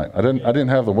middle of the night. I didn't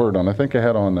have the word on. I think I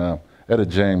had on Etta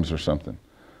James or something.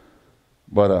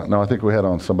 But no, I think we had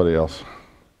on somebody else.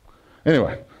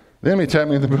 Anyway, the enemy attacked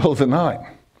me in the middle of the night.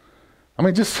 I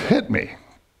mean, just hit me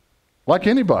like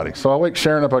anybody. So I wake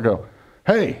Sharon up. I go,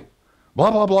 hey,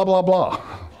 blah, blah, blah, blah, blah.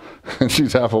 And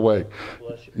she's half awake.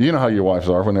 Bless you. You know how your wives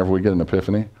are whenever we get an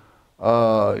epiphany.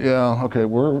 Yeah, okay,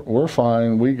 we're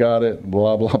fine. We got it,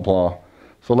 blah, blah, blah.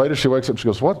 So later she wakes up. She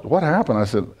goes, what happened? I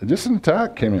said, just an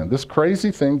attack came in. This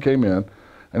crazy thing came in.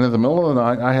 And in the middle of the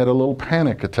night, I had a little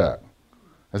panic attack.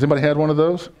 Has anybody had one of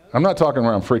those? I'm not talking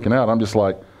around freaking out. I'm just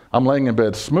like, I'm laying in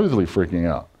bed smoothly freaking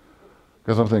out.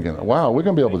 Because I'm thinking, wow, we're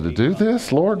going to be able to do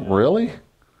this, Lord? Really?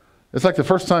 It's like the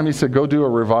first time he said, go do a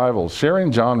revival. Sherry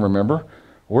and John, remember?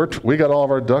 We got all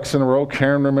of our ducks in a row.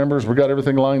 Karen remembers. We got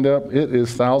everything lined up. It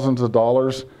is thousands of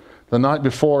dollars. The night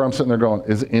before, I'm sitting there going,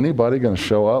 is anybody going to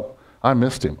show up? I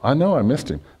missed him. I know I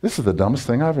missed him. This is the dumbest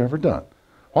thing I've ever done.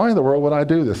 Why in the world would I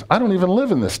do this? I don't even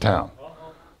live in this town.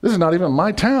 This is not even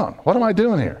my town. What am I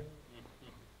doing here?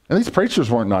 And these preachers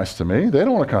weren't nice to me. They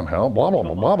don't want to come help. Blah, blah,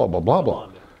 blah, blah, blah, blah, blah, blah.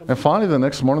 And finally, the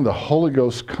next morning, the Holy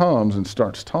Ghost comes and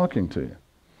starts talking to you.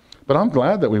 But I'm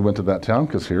glad that we went to that town,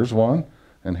 because here's one,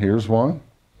 and here's one.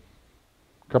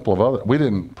 A couple of other. We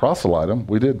didn't proselyte them.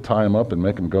 We did tie them up and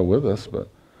make them go with us, but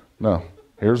no.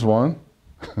 Here's one.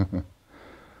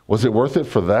 Was it worth it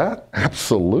for that?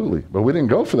 Absolutely. But we didn't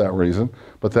go for that reason.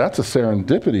 But that's a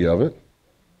serendipity of it.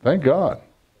 Thank God. Amen.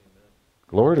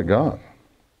 Glory to God.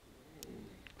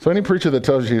 So any preacher that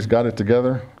tells you he's got it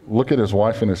together, look at his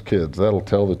wife and his kids. That'll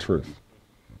tell the truth.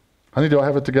 Honey, do I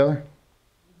have it together?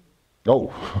 Oh.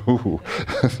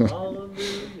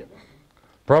 Hallelujah.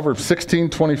 Proverbs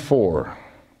 16:24.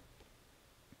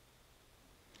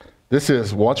 This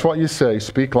is, watch what you say,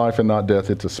 speak life and not death.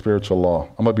 It's a spiritual law.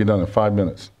 I'm going to be done in 5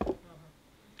 minutes.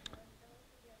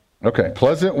 Okay,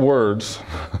 pleasant words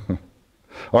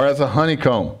are as a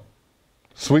honeycomb,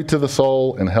 sweet to the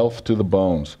soul and health to the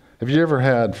bones. Have you ever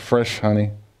had fresh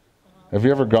honey? Have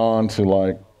you ever gone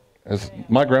to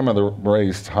my grandmother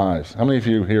raised hives. How many of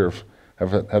you here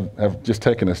have just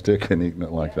taken a stick and eaten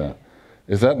it like that?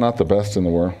 Is that not the best in the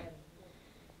world?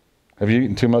 Have you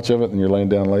eaten too much of it and you're laying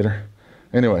down later?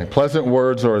 Anyway, pleasant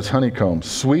words are as honeycomb,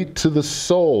 sweet to the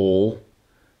soul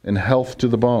and health to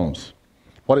the bones.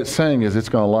 What it's saying is it's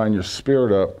going to line your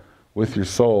spirit up with your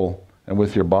soul and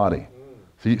with your body.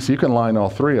 So you can line all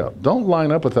three up. Don't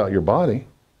line up without your body.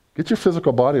 Get your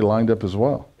physical body lined up as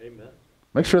well. Amen.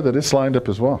 Make sure that it's lined up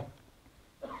as well.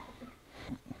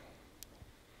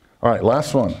 All right,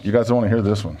 last one. You guys don't want to hear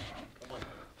this one.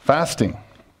 Fasting.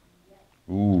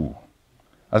 Ooh.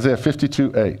 Isaiah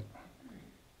 52:8.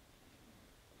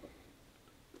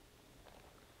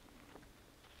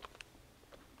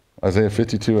 Isaiah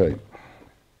 52:8.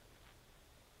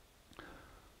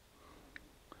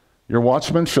 Your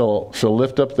watchmen shall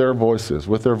lift up their voices.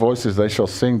 With their voices they shall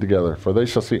sing together, for they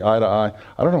shall see eye to eye.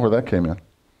 I don't know where that came in.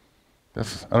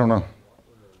 I don't know.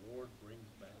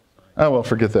 Oh, well,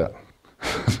 forget that.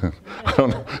 I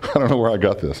don't know where I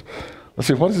got this. Let's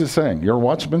see, what is it saying? Your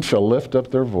watchmen shall lift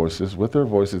up their voices. With their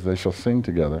voices they shall sing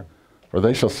together, for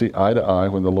they shall see eye to eye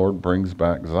when the Lord brings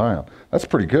back Zion. That's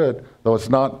pretty good, though it's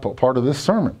not part of this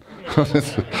sermon.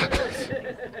 Has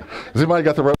anybody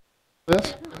got the rope for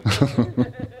this?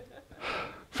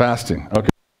 Fasting. Okay,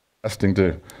 fasting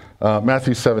too.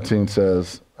 Matthew 17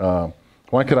 says,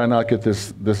 why could I not get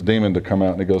this demon to come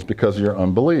out? And he goes, because of your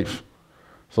unbelief.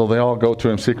 So they all go to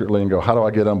him secretly and go, how do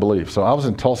I get unbelief? So I was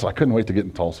in Tulsa. I couldn't wait to get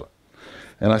in Tulsa.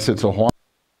 And I said, so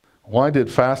why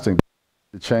did fasting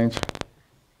change?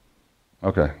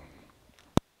 Okay.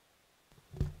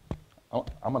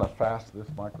 I'm going to fast this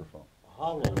microphone.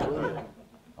 Hallelujah.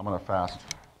 I'm going to fast.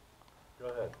 Go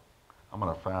ahead. I'm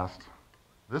going to fast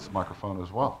this microphone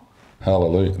as well.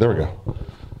 Hallelujah. There we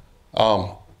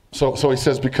go. So he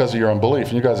says because of your unbelief.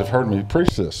 And you guys have heard me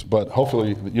preach this, but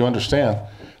hopefully you understand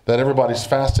that everybody's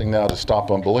fasting now to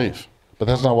stop unbelief. But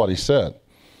that's not what he said.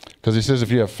 Because he says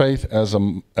if you have faith as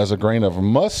a grain of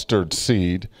mustard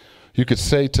seed, you could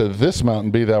say to this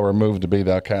mountain, be thou removed, and be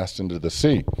thou cast into the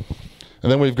sea.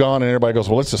 And then we've gone and everybody goes,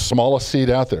 well, it's the smallest seed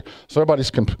out there. So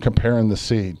everybody's comparing the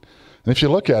seed. And if you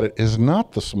look at it, it's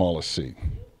not the smallest seed.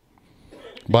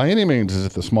 By any means is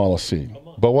it the smallest seed.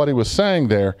 But what he was saying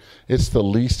there, it's the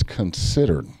least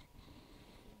considered.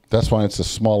 That's why it's the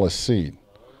smallest seed.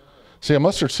 See, a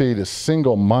mustard seed is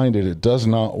single-minded. It does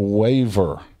not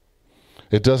waver.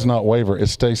 It does not waver. It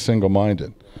stays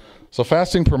single-minded. So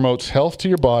fasting promotes health to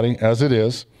your body as it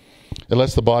is. It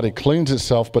lets the body cleanse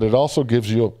itself, but it also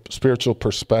gives you a spiritual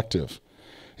perspective.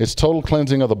 It's total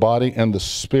cleansing of the body and the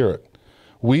spirit.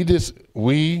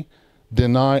 We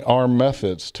deny our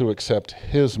methods to accept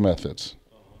his methods.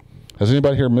 Has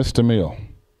anybody here missed a meal?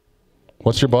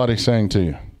 What's your body saying to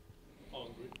you?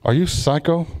 Are you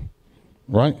psycho?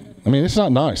 Right? I mean, it's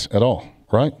not nice at all,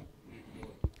 right?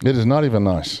 It is not even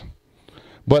nice.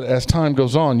 But as time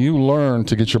goes on, you learn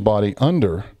to get your body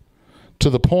under to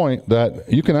the point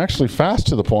that you can actually fast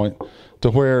to the point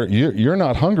to where you're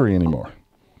not hungry anymore.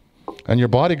 And your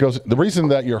body goes, the reason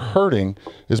that you're hurting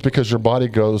is because your body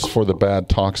goes for the bad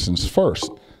toxins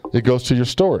first. It goes to your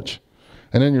storage.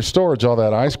 And in your storage, all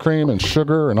that ice cream and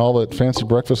sugar and all that fancy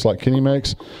breakfast like Kenny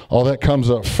makes, all that comes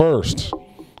up first.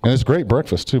 And it's great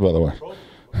breakfast too, by the way.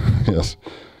 Yes.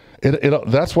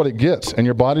 That's what it gets. And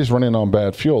your body's running on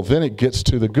bad fuel. Then it gets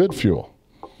to the good fuel.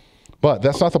 But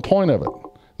that's not the point of it.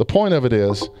 The point of it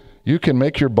is you can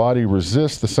make your body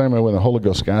resist the same way when the Holy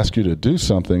Ghost asks you to do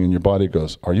something and your body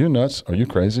goes, are you nuts? Are you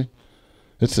crazy?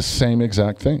 It's the same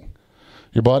exact thing.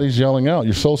 Your body's yelling out.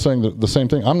 Your soul's saying the same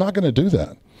thing. I'm not going to do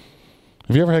that.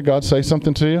 Have you ever had God say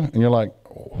something to you and you're like,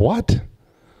 what?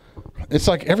 It's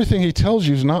like everything he tells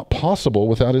you is not possible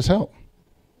without his help.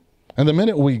 And the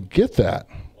minute we get that,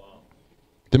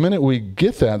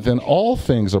 then all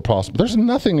things are possible. There's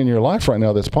nothing in your life right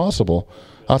now that's possible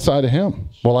outside of him.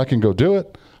 Well, I can go do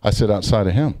it. I sit outside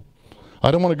of him.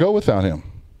 I don't want to go without him.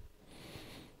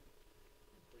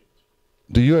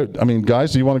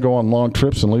 Guys, do you want to go on long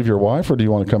trips and leave your wife, or do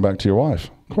you want to come back to your wife?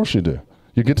 Of course you do.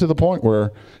 You get to the point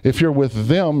where if you're with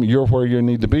them, you're where you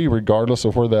need to be regardless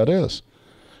of where that is.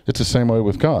 It's the same way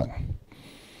with God.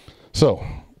 So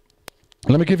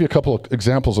let me give you a couple of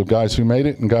examples of guys who made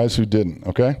it and guys who didn't,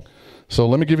 okay? So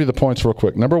let me give you the points real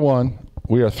quick. Number one,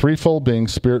 we are threefold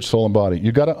beings, spirit, soul, and body.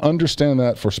 You got to understand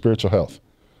that for spiritual health.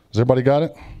 Has everybody got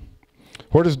it?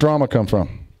 Where does drama come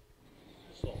from?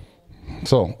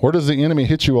 So where does the enemy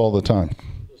hit you all the time?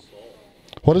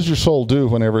 What does your soul do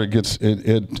whenever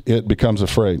it becomes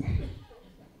afraid?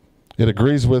 It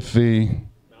agrees with the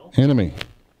enemy.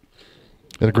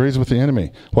 It agrees with the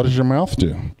enemy. What does your mouth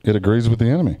do? It agrees with the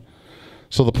enemy.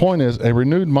 So the point is, a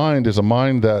renewed mind is a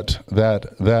mind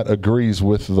that agrees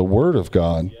with the Word of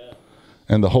God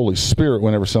and the Holy Spirit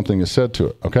whenever something is said to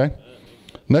it, okay?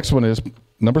 Next one is,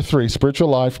 number 3, spiritual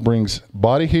life brings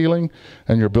body healing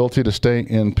and your ability to stay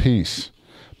in peace.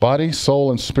 Body,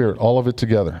 soul, and spirit, all of it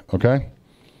together, okay?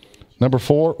 Number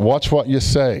 4, watch what you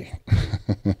say.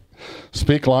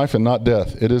 Speak life and not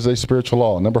death. It is a spiritual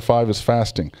law. Number 5 is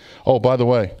fasting. Oh, by the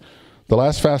way, the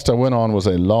last fast I went on was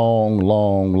a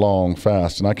long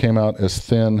fast, and I came out as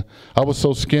thin. I was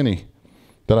so skinny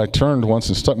that I turned once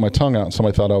and stuck my tongue out, and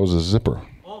somebody thought I was a zipper.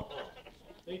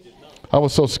 I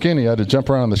was so skinny I had to jump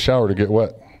around in the shower to get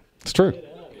wet. It's true.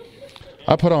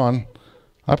 I put on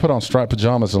striped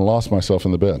pajamas and lost myself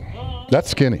in the bed. That's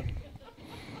skinny.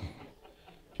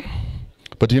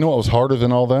 But do you know what was harder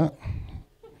than all that?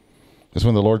 It's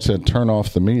when the Lord said, turn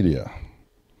off the media.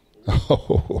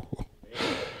 Oh.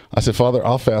 I said, Father,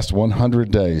 I'll fast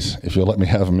 100 days if you'll let me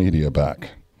have media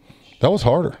back. That was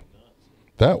harder.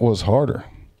 That was harder.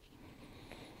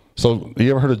 So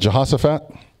you ever heard of Jehoshaphat?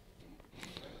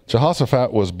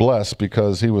 Jehoshaphat was blessed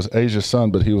because he was Asa's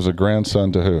son, but he was a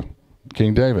grandson to who?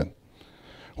 King David.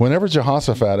 Whenever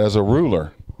Jehoshaphat, as a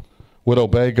ruler, would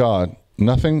obey God,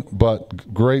 nothing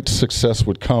but great success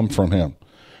would come from him.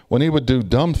 When he would do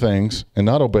dumb things and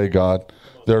not obey God,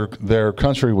 their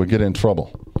country would get in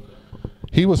trouble.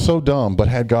 He was so dumb but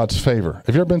had God's favor.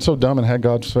 Have you ever been so dumb and had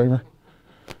God's favor?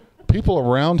 People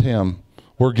around him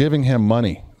were giving him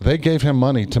money. They gave him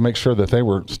money to make sure that they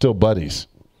were still buddies.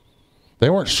 They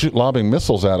weren't lobbing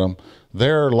missiles at him.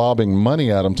 They're lobbing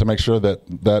money at him to make sure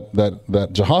that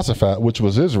Jehoshaphat, which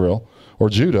was Israel or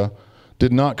Judah,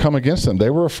 did not come against them. They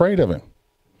were afraid of him.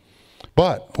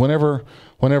 But whenever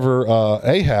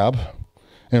Ahab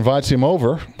invites him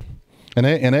over, and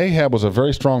Ahab was a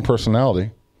very strong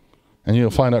personality, and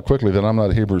you'll find out quickly that I'm not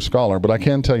a Hebrew scholar, but I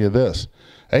can tell you this.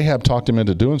 Ahab talked him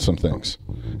into doing some things,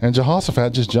 and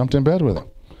Jehoshaphat just jumped in bed with him.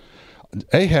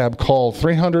 Ahab called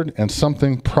 300 and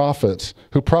something prophets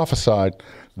who prophesied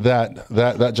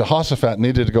that Jehoshaphat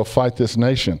needed to go fight this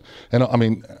nation. And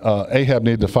Ahab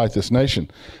needed to fight this nation.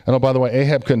 And oh, by the way,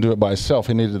 Ahab couldn't do it by himself.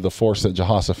 He needed the force that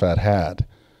Jehoshaphat had.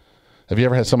 Have you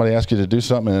ever had somebody ask you to do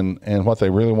something and what they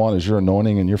really want is your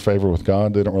anointing and your favor with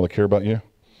God? They don't really care about you?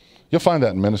 You'll find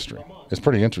that in ministry. It's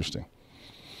pretty interesting.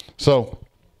 So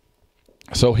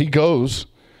he goes,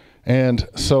 and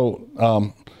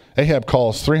so Ahab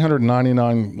calls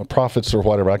 399 prophets or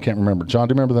whatever. I can't remember. John,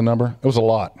 do you remember the number? It was a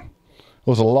lot. It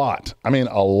was a lot. I mean,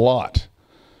 a lot.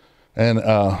 And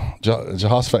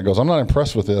Jehoshaphat goes, I'm not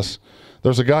impressed with this.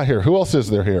 There's a guy here. Who else is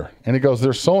there here? And he goes,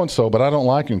 there's so-and-so, but I don't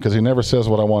like him because he never says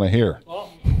what I want to hear.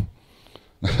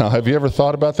 Now, have you ever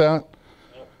thought about that?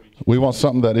 We want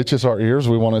something that itches our ears.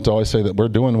 We want it to always say that we're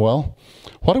doing well.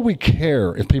 Why do we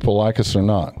care if people like us or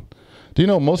not? Do you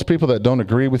know most people that don't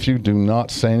agree with you do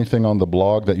not say anything on the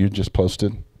blog that you just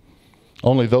posted?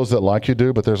 Only those that like you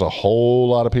do, but there's a whole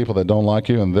lot of people that don't like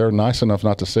you, and they're nice enough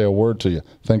not to say a word to you.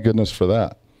 Thank goodness for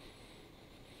that.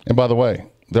 And by the way,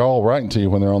 they're all writing to you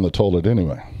when they're on the toilet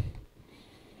anyway.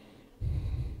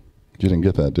 You didn't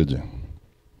get that, did you?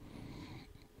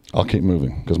 I'll keep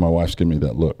moving because my wife's giving me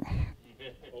that look.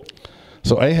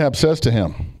 So Ahab says to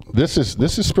him, this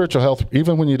is spiritual health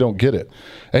even when you don't get it.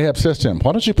 Ahab says to him,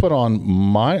 why don't you put on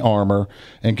my armor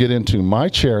and get into my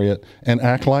chariot and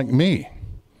act like me?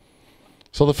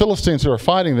 So the Philistines who are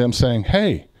fighting them saying,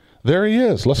 hey, there he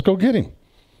is. Let's go get him.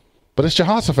 But it's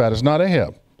Jehoshaphat. It's not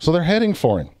Ahab. So they're heading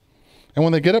for him. And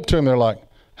when they get up to him, they're like,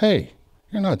 hey,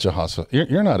 you're not Jehoshaphat.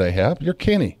 You're not Ahab. You're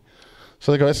Kenny.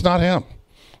 So they go, it's not him.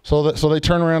 So they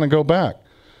turn around and go back.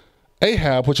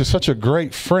 Ahab, which is such a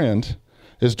great friend,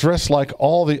 is dressed like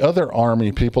all the other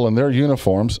army people in their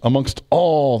uniforms amongst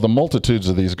all the multitudes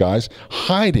of these guys,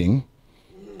 hiding,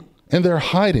 and they're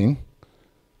hiding.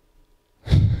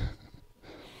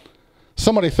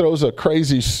 Somebody throws a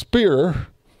crazy spear,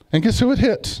 and guess who it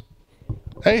hits?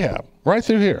 Ahab, right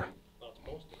through here.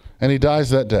 And he dies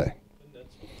that day.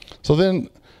 So then,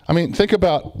 I mean, think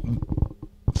about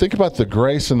the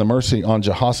grace and the mercy on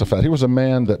Jehoshaphat. He was a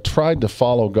man that tried to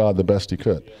follow God the best he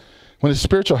could. When his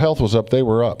spiritual health was up, they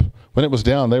were up. When it was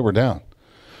down, they were down.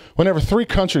 Whenever 3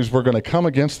 countries were going to come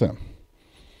against them,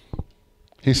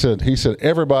 he said,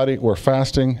 everybody, we're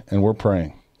fasting and we're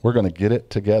praying. We're going to get it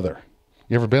together.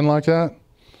 You ever been like that?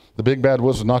 The big bad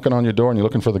wolves knocking on your door and you're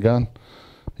looking for the gun?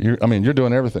 You're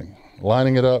doing everything.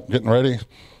 Lining it up, getting ready,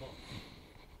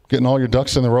 getting all your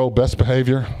ducks in the row, best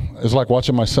behavior. It's like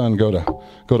watching my son go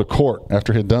to court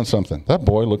after he'd done something. That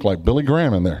boy looked like Billy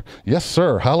Graham in there. Yes,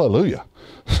 sir. Hallelujah.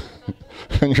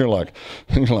 And you're like,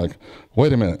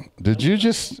 wait a minute. Did you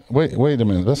just wait a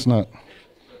minute? That's not.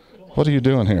 What are you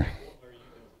doing here?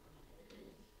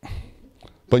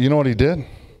 But you know what he did?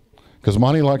 Because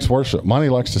Monty likes worship. Monty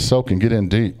likes to soak and get in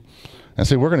deep. And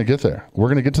see, we're going to get there. We're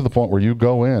going to get to the point where you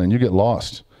go in and you get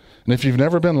lost. And if you've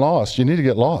never been lost, you need to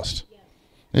get lost.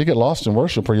 You get lost in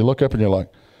worship where you look up and you're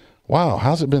like, wow,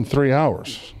 how's it been 3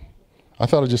 hours? I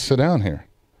thought I'd just sit down here.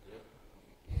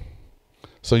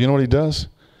 So you know what he does?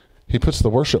 He puts the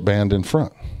worship band in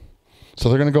front. So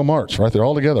they're going to go march, right? They're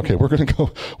all together. Okay, we're going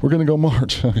to go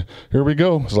march. Here we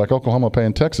go. It's like Oklahoma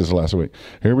playing Texas last week.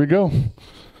 Here we go.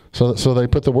 So they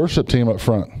put the worship team up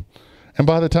front. And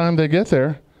by the time they get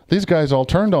there, these guys all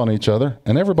turned on each other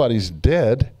and everybody's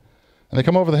dead. And they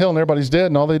come over the hill and everybody's dead,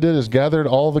 and all they did is gathered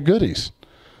all the goodies.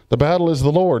 The battle is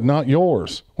the Lord, not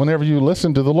yours, whenever you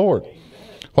listen to the Lord.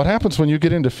 What happens when you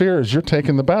get into fear is you're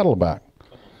taking the battle back.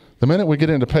 The minute we get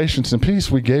into patience and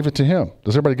peace, we gave it to him.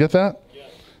 Does everybody get that? Yeah.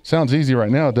 Sounds easy right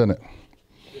now, doesn't it?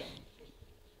 Yeah.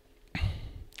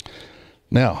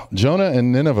 Now, Jonah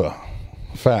and Nineveh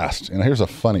fast. And here's a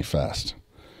funny fast.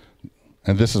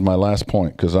 And this is my last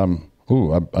point because I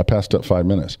passed up 5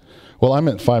 minutes. Well, I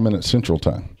meant 5 minutes Central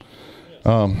Time.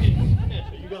 You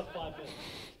got 5 minutes.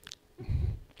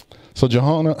 So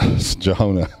Jehoshaphat,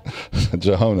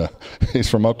 he's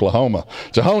from Oklahoma.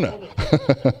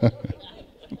 Jehoshaphat.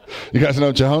 You guys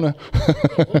know Jehoshaphat?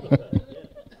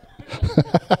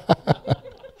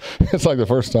 It's like the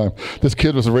first time. This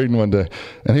kid was reading one day,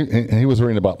 and he was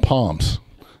reading about palms.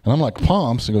 And I'm like,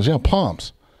 palms? He goes, yeah,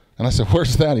 palms. And I said,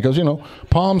 where's that? He goes,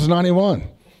 Palms 91.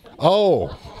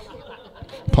 Oh,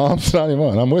 Psalms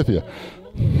 91. I'm with you.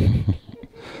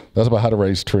 That's about how to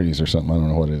raise trees or something. I don't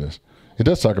know what it is. It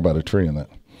does talk about a tree in that.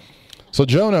 So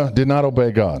Jonah did not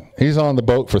obey God. He's on the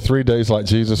boat for 3 days like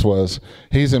Jesus was.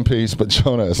 He's in peace, but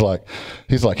Jonah is like,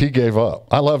 he gave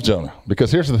up. I love Jonah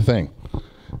because here's the thing.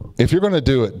 If you're going to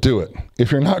do it, do it.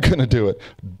 If you're not going to do it,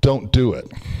 don't do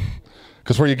it.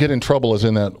 Because where you get in trouble is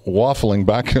in that waffling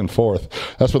back and forth.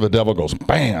 That's where the devil goes,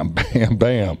 bam, bam,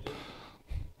 bam.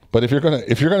 But if you're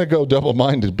gonna go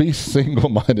double-minded, be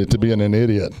single-minded to being an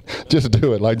idiot. Just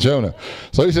do it like Jonah.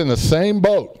 So he's in the same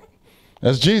boat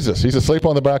as Jesus. He's asleep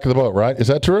on the back of the boat, right? Is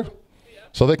that true? Yeah.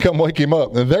 So they come wake him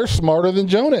up, and they're smarter than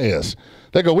Jonah is.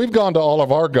 They go, we've gone to all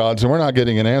of our gods, and we're not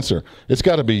getting an answer. It's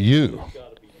got to be you.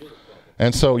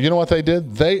 And so you know what they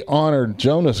did? They honored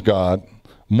Jonah's God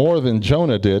more than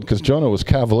Jonah did, because Jonah was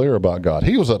cavalier about God.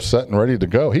 He was upset and ready to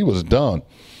go. He was done.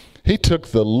 He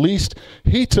took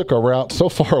a route so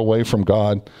far away from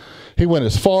God. He went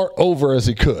as far over as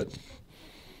he could.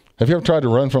 Have you ever tried to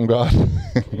run from God?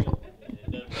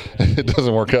 It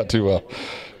doesn't work out too well.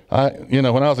 When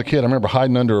I was a kid, I remember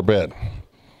hiding under a bed.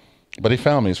 But he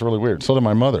found me. It's really weird. So did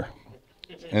my mother.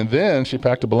 And then she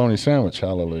packed a bologna sandwich.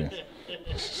 Hallelujah.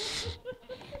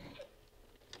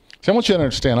 See, I want you to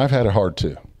understand, I've had it hard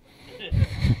too.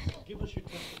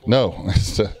 No.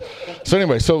 So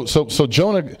anyway, so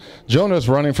Jonah's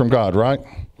running from God, right?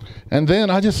 And then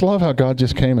I just love how God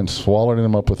just came and swallowed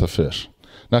him up with a fish.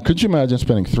 Now, could you imagine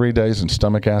spending 3 days in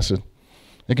stomach acid?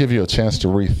 It gives you a chance to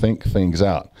rethink things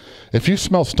out. If you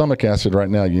smell stomach acid right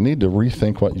now, you need to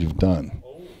rethink what you've done.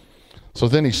 So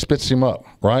then he spits him up,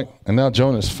 right? And now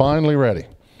Jonah's finally ready.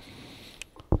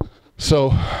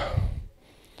 So,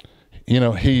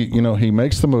 he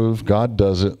makes the move. God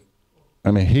does it.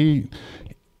 I mean,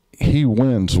 he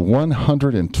wins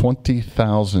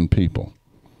 120,000 people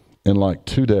in like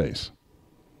 2 days.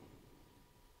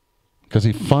 Because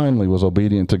he finally was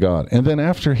obedient to God. And then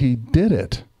after he did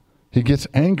it, he gets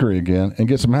angry again and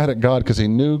gets mad at God because he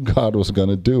knew God was going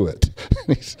to do it.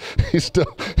 he's still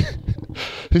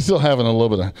having a little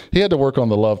bit of, he had to work on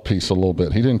the love piece a little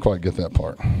bit. He didn't quite get that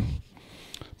part.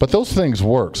 But those things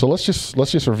work. So let's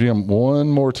just review them one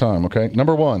more time, okay?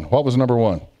 Number one, what was number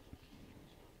one?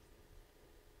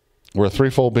 We're a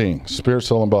threefold being, spirit,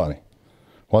 soul, and body.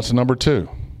 What's number two?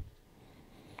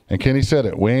 And Kenny said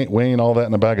it, we ain't all that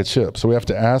in a bag of chips. So we have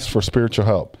to ask for spiritual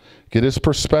help. Get his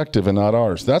perspective and not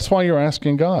ours. That's why you're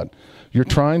asking God. You're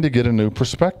trying to get a new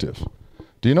perspective.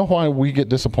 Do you know why we get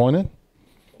disappointed?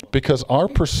 Because our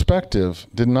perspective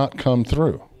did not come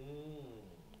through.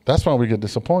 That's why we get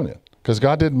disappointed. Because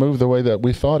God didn't move the way that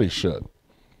we thought he should.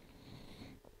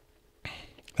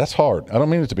 That's hard. I don't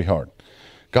mean it to be hard.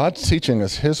 God's teaching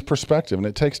us his perspective, and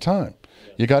it takes time.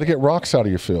 You got to get rocks out of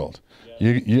your field.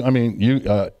 You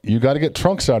got to get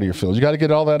trunks out of your field. You got to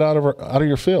get all that out of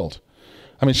your field.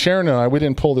 I mean, Sharon and I, we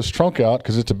didn't pull this trunk out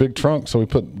because it's a big trunk, so we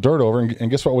put dirt over,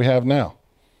 and guess what we have now?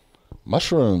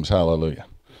 Mushrooms, hallelujah.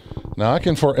 Now, I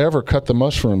can forever cut the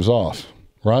mushrooms off,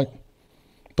 right?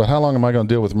 But how long am I going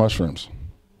to deal with mushrooms?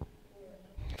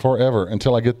 Forever,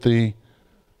 until I get the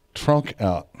trunk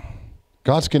out.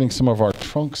 God's getting some of our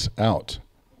trunks out.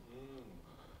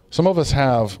 Some of us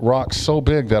have rocks so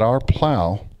big that our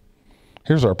plow,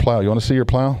 here's our plow. You want to see your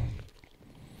plow?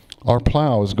 Our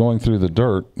plow is going through the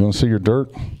dirt. You want to see your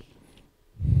dirt?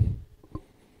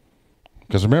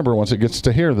 Because remember, once it gets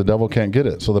to here, the devil can't get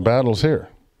it. So the battle's here,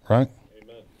 right?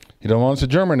 Amen. He don't want it to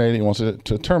germinate. He wants it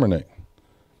to terminate.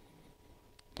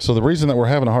 So the reason that we're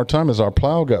having a hard time is our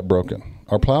plow got broken.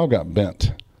 Our plow got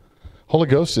bent. Holy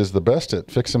Ghost is the best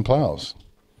at fixing plows.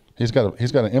 He's got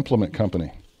an implement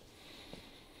company.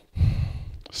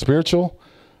 Spiritual,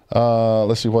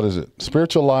 let's see, what is it?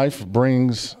 Spiritual life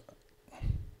brings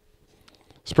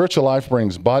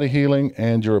body healing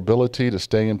and your ability to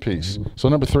stay in peace. So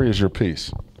number 3 is your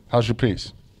peace. How's your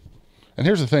peace? And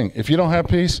here's the thing. If you don't have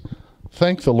peace,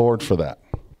 thank the Lord for that.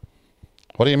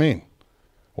 What do you mean?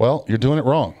 Well, you're doing it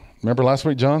wrong. Remember last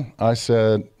week, John? I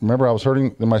said, remember I was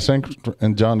hurting in my sink,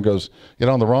 and John goes, you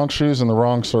had on the wrong shoes and the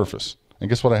wrong surface. And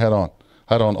guess what I had on?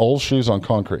 I had on old shoes on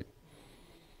concrete.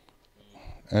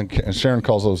 And Sharon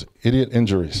calls those idiot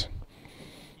injuries.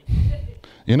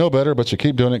 You know better, but you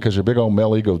keep doing it because your big old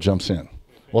male ego jumps in.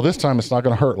 Well, this time it's not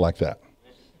going to hurt like that.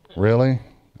 Really?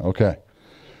 Okay.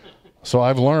 So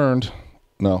I'm learning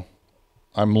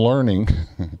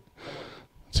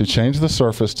to change the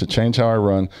surface, to change how I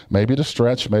run, maybe to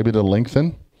stretch, maybe to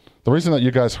lengthen. The reason that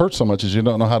you guys hurt so much is you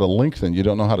don't know how to lengthen. You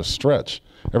don't know how to stretch.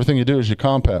 Everything you do is you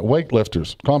compact.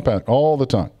 Weightlifters, compact all the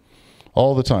time.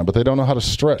 All the time. But they don't know how to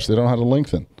stretch. They don't know how to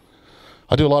lengthen.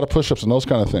 I do a lot of push-ups and those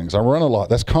kind of things. I run a lot.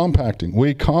 That's compacting.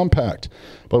 We compact,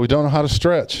 but we don't know how to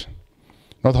stretch.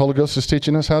 what the Holy Ghost is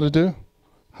teaching us how to do?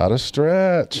 How to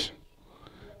stretch.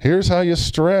 Here's how you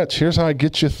stretch. Here's how I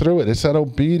get you through it. It's that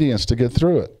obedience to get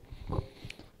through it.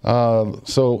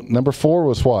 So number 4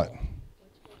 was what?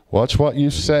 Watch what you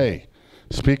say.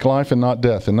 Speak life and not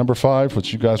death. And number 5,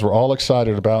 which you guys were all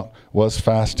excited about, was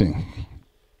fasting.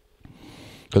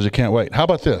 Because you can't wait. How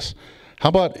about this? How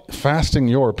about fasting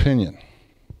your opinion?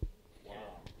 Wow.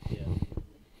 Yeah.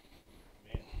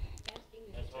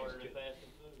 That's harder than fasting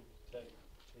food.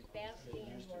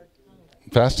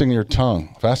 Fasting your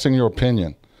tongue. Fasting your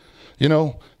opinion. You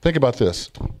know, think about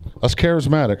this. Us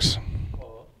charismatics.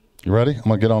 You ready? I'm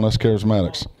going to get on us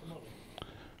charismatics.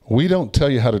 We don't tell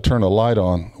you how to turn a light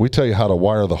on. We tell you how to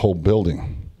wire the whole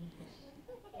building.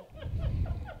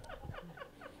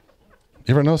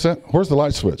 You ever notice that? Where's the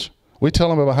light switch? We tell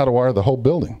them about how to wire the whole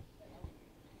building.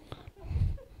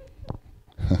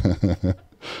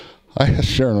 I asked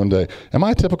Sharon one day, am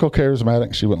I a typical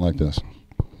charismatic? She went like this.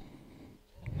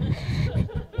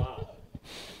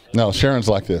 No, Sharon's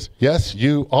like this. Yes,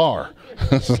 you are.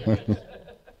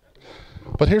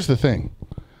 But here's the thing.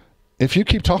 If you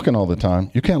keep talking all the time,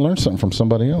 you can't learn something from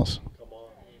somebody else.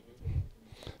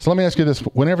 So let me ask you this.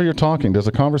 Whenever you're talking, does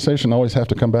the conversation always have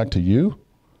to come back to you?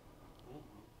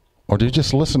 Or do you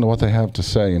just listen to what they have to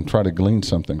say and try to glean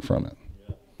something from it?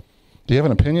 Do you have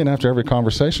an opinion after every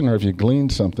conversation, or have you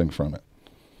gleaned something from it?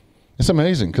 It's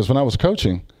amazing, because when I was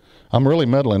coaching, I'm really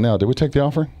meddling now. Did we take the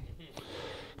offering?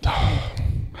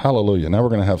 Hallelujah. Now we're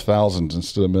going to have thousands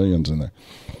instead of millions in there.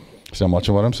 See, I'm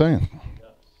watching what I'm saying.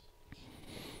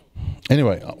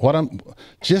 Anyway,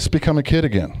 just become a kid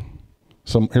again.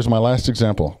 So here's my last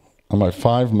example on my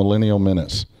 5 millennial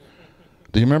minutes.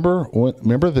 Do you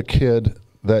remember the kid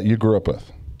that you grew up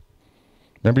with?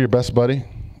 Remember your best buddy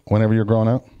whenever you're growing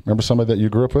up? Remember somebody that you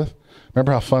grew up with?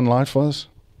 Remember how fun life was?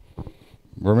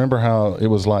 Remember how it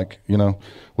was like, you know,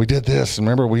 we did this. And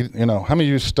remember how many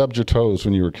of you stubbed your toes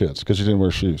when you were kids because you didn't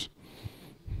wear shoes?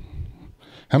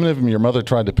 How many of them your mother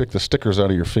tried to pick the stickers out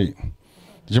of your feet?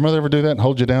 Did your mother ever do that and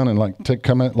hold you down and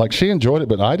like she enjoyed it,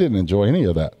 but I didn't enjoy any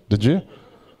of that. Did you?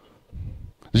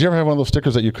 Did you ever have one of those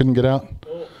stickers that you couldn't get out?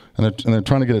 And they're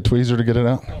trying to get a tweezer to get it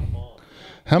out?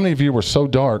 How many of you were so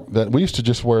dark that we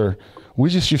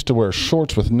just used to wear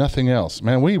shorts with nothing else?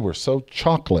 Man, we were so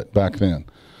chocolate back then.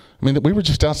 I mean, we were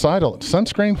just outside.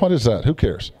 Sunscreen, what is that? Who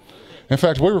cares? In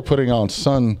fact, we were putting on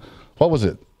sun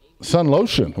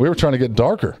lotion. We were trying to get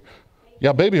darker.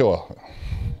 Yeah, baby oil.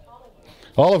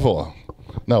 Olive oil.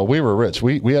 No, we were rich.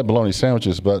 We had bologna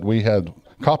sandwiches, but we had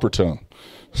copper tone.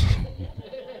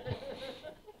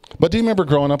 But do you remember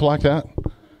growing up like that?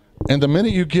 And the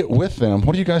minute you get with them,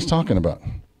 what are you guys talking about?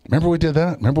 Remember we did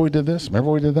that? Remember we did this? Remember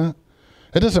we did that?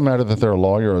 It doesn't matter that they're a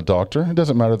lawyer or a doctor. It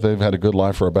doesn't matter if they've had a good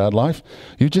life or a bad life.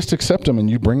 You just accept them and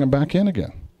you bring them back in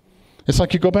again. It's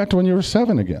like you go back to when you were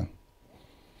 7 again.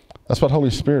 That's what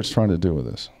Holy Spirit's trying to do with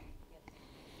us.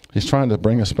 He's trying to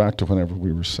bring us back to whenever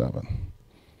we were 7.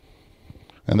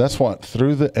 And that's what,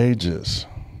 through the ages,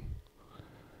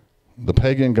 the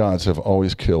pagan gods have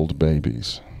always killed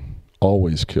babies.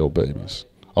 Always killed babies.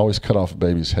 Always cut off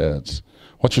babies' heads.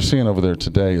 What you're seeing over there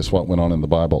today is what went on in the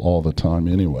Bible all the time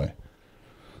anyway.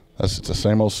 It's the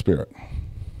same old spirit.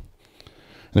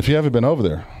 And if you haven't been over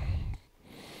there,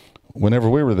 whenever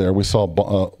we were there,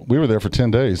 we were there for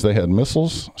 10 days. They had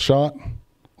missiles shot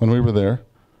when we were there.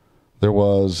 There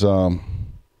was a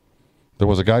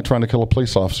guy trying to kill a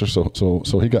police officer,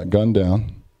 so he got gunned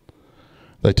down.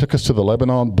 They took us to the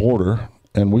Lebanon border,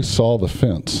 and we saw the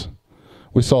fence.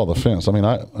 We saw the fence. I mean,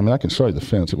 I can show you the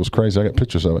fence. It was crazy. I got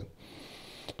pictures of it.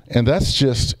 And that's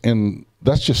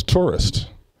just tourists.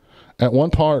 At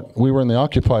one part, we were in the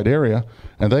occupied area,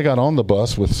 and they got on the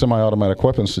bus with semi-automatic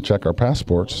weapons to check our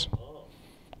passports.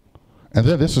 And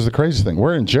then this is the crazy thing.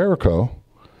 We're in Jericho,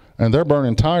 and they're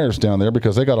burning tires down there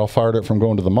because they got all fired up from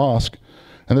going to the mosque.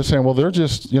 And they're saying, well, they're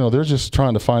just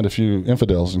trying to find a few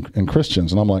infidels and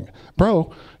Christians. And I'm like,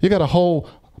 bro, you got a whole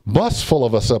bus full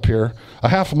of us up here a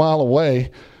half a mile away,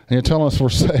 and you're telling us we're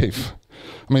safe.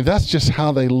 I mean, that's just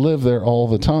how they live there all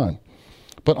the time.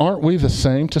 But aren't we the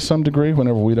same to some degree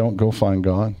whenever we don't go find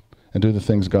God and do the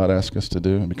things God asks us to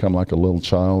do and become like a little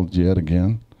child yet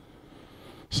again?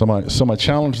 So my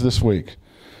challenge this week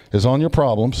is on your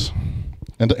problems,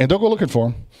 and don't go looking for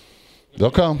them.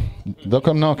 They'll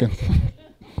come knocking.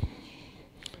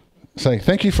 Say,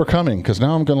 thank you for coming, because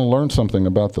now I'm going to learn something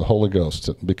about the Holy Ghost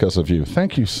because of you.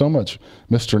 Thank you so much,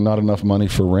 Mr. Not Enough Money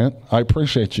for Rent. I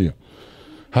appreciate you.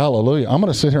 Hallelujah. I'm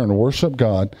going to sit here and worship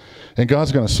God, and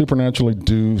God's going to supernaturally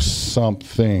do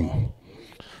something.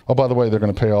 Oh, by the way, they're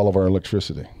going to pay all of our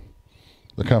electricity.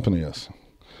 The company is.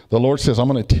 The Lord says, I'm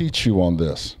going to teach you on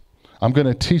this. I'm going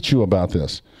to teach you about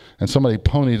this. And somebody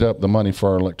ponied up the money for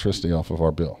our electricity off of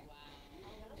our bill.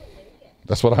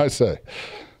 That's what I say.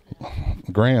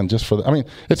 Grand just for the, I mean,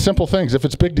 it's simple things. If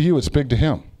it's big to you, it's big to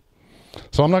him.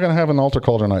 So I'm not going to have an altar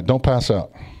call tonight. Don't pass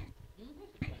out.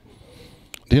 Do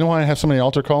you know why I have so many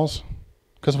altar calls?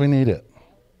 Because we need it.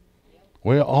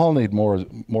 We all need more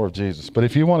of Jesus. But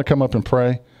if you want to come up and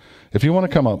pray, if you want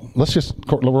to come up, let's just,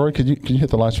 Leroy, can you hit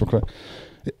the lights real quick?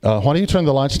 Why don't you turn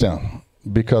the lights down?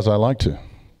 Because I like to.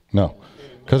 No.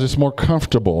 Because it's more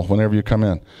comfortable whenever you come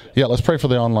in. Yeah, let's pray for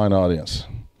the online audience.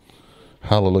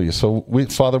 Hallelujah. So,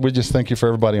 Father, we just thank you for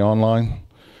everybody online.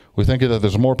 We thank you that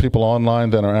there's more people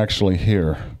online than are actually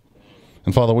here.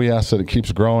 And, Father, we ask that it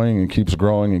keeps growing and keeps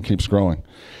growing and keeps growing.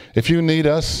 If you need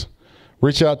us,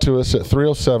 reach out to us at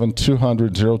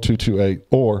 307-200-0228,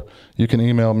 or you can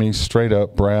email me straight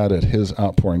up,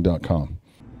 brad@hisoutpouring.com.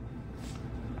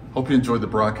 Hope you enjoyed the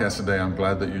broadcast today. I'm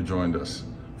glad that you joined us.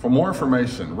 For more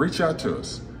information, reach out to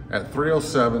us at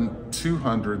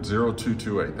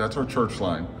 307-200-0228. That's our church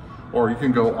line. Or you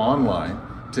can go online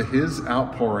to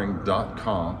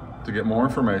hisoutpouring.com to get more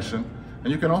information.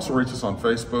 And you can also reach us on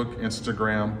Facebook,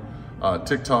 Instagram,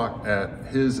 TikTok at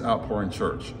His Outpouring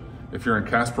Church. If you're in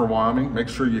Casper, Wyoming, make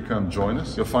sure you come join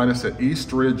us. You'll find us at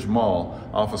Eastridge Mall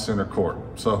off of Center Court.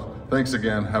 So thanks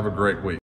again. Have a great week.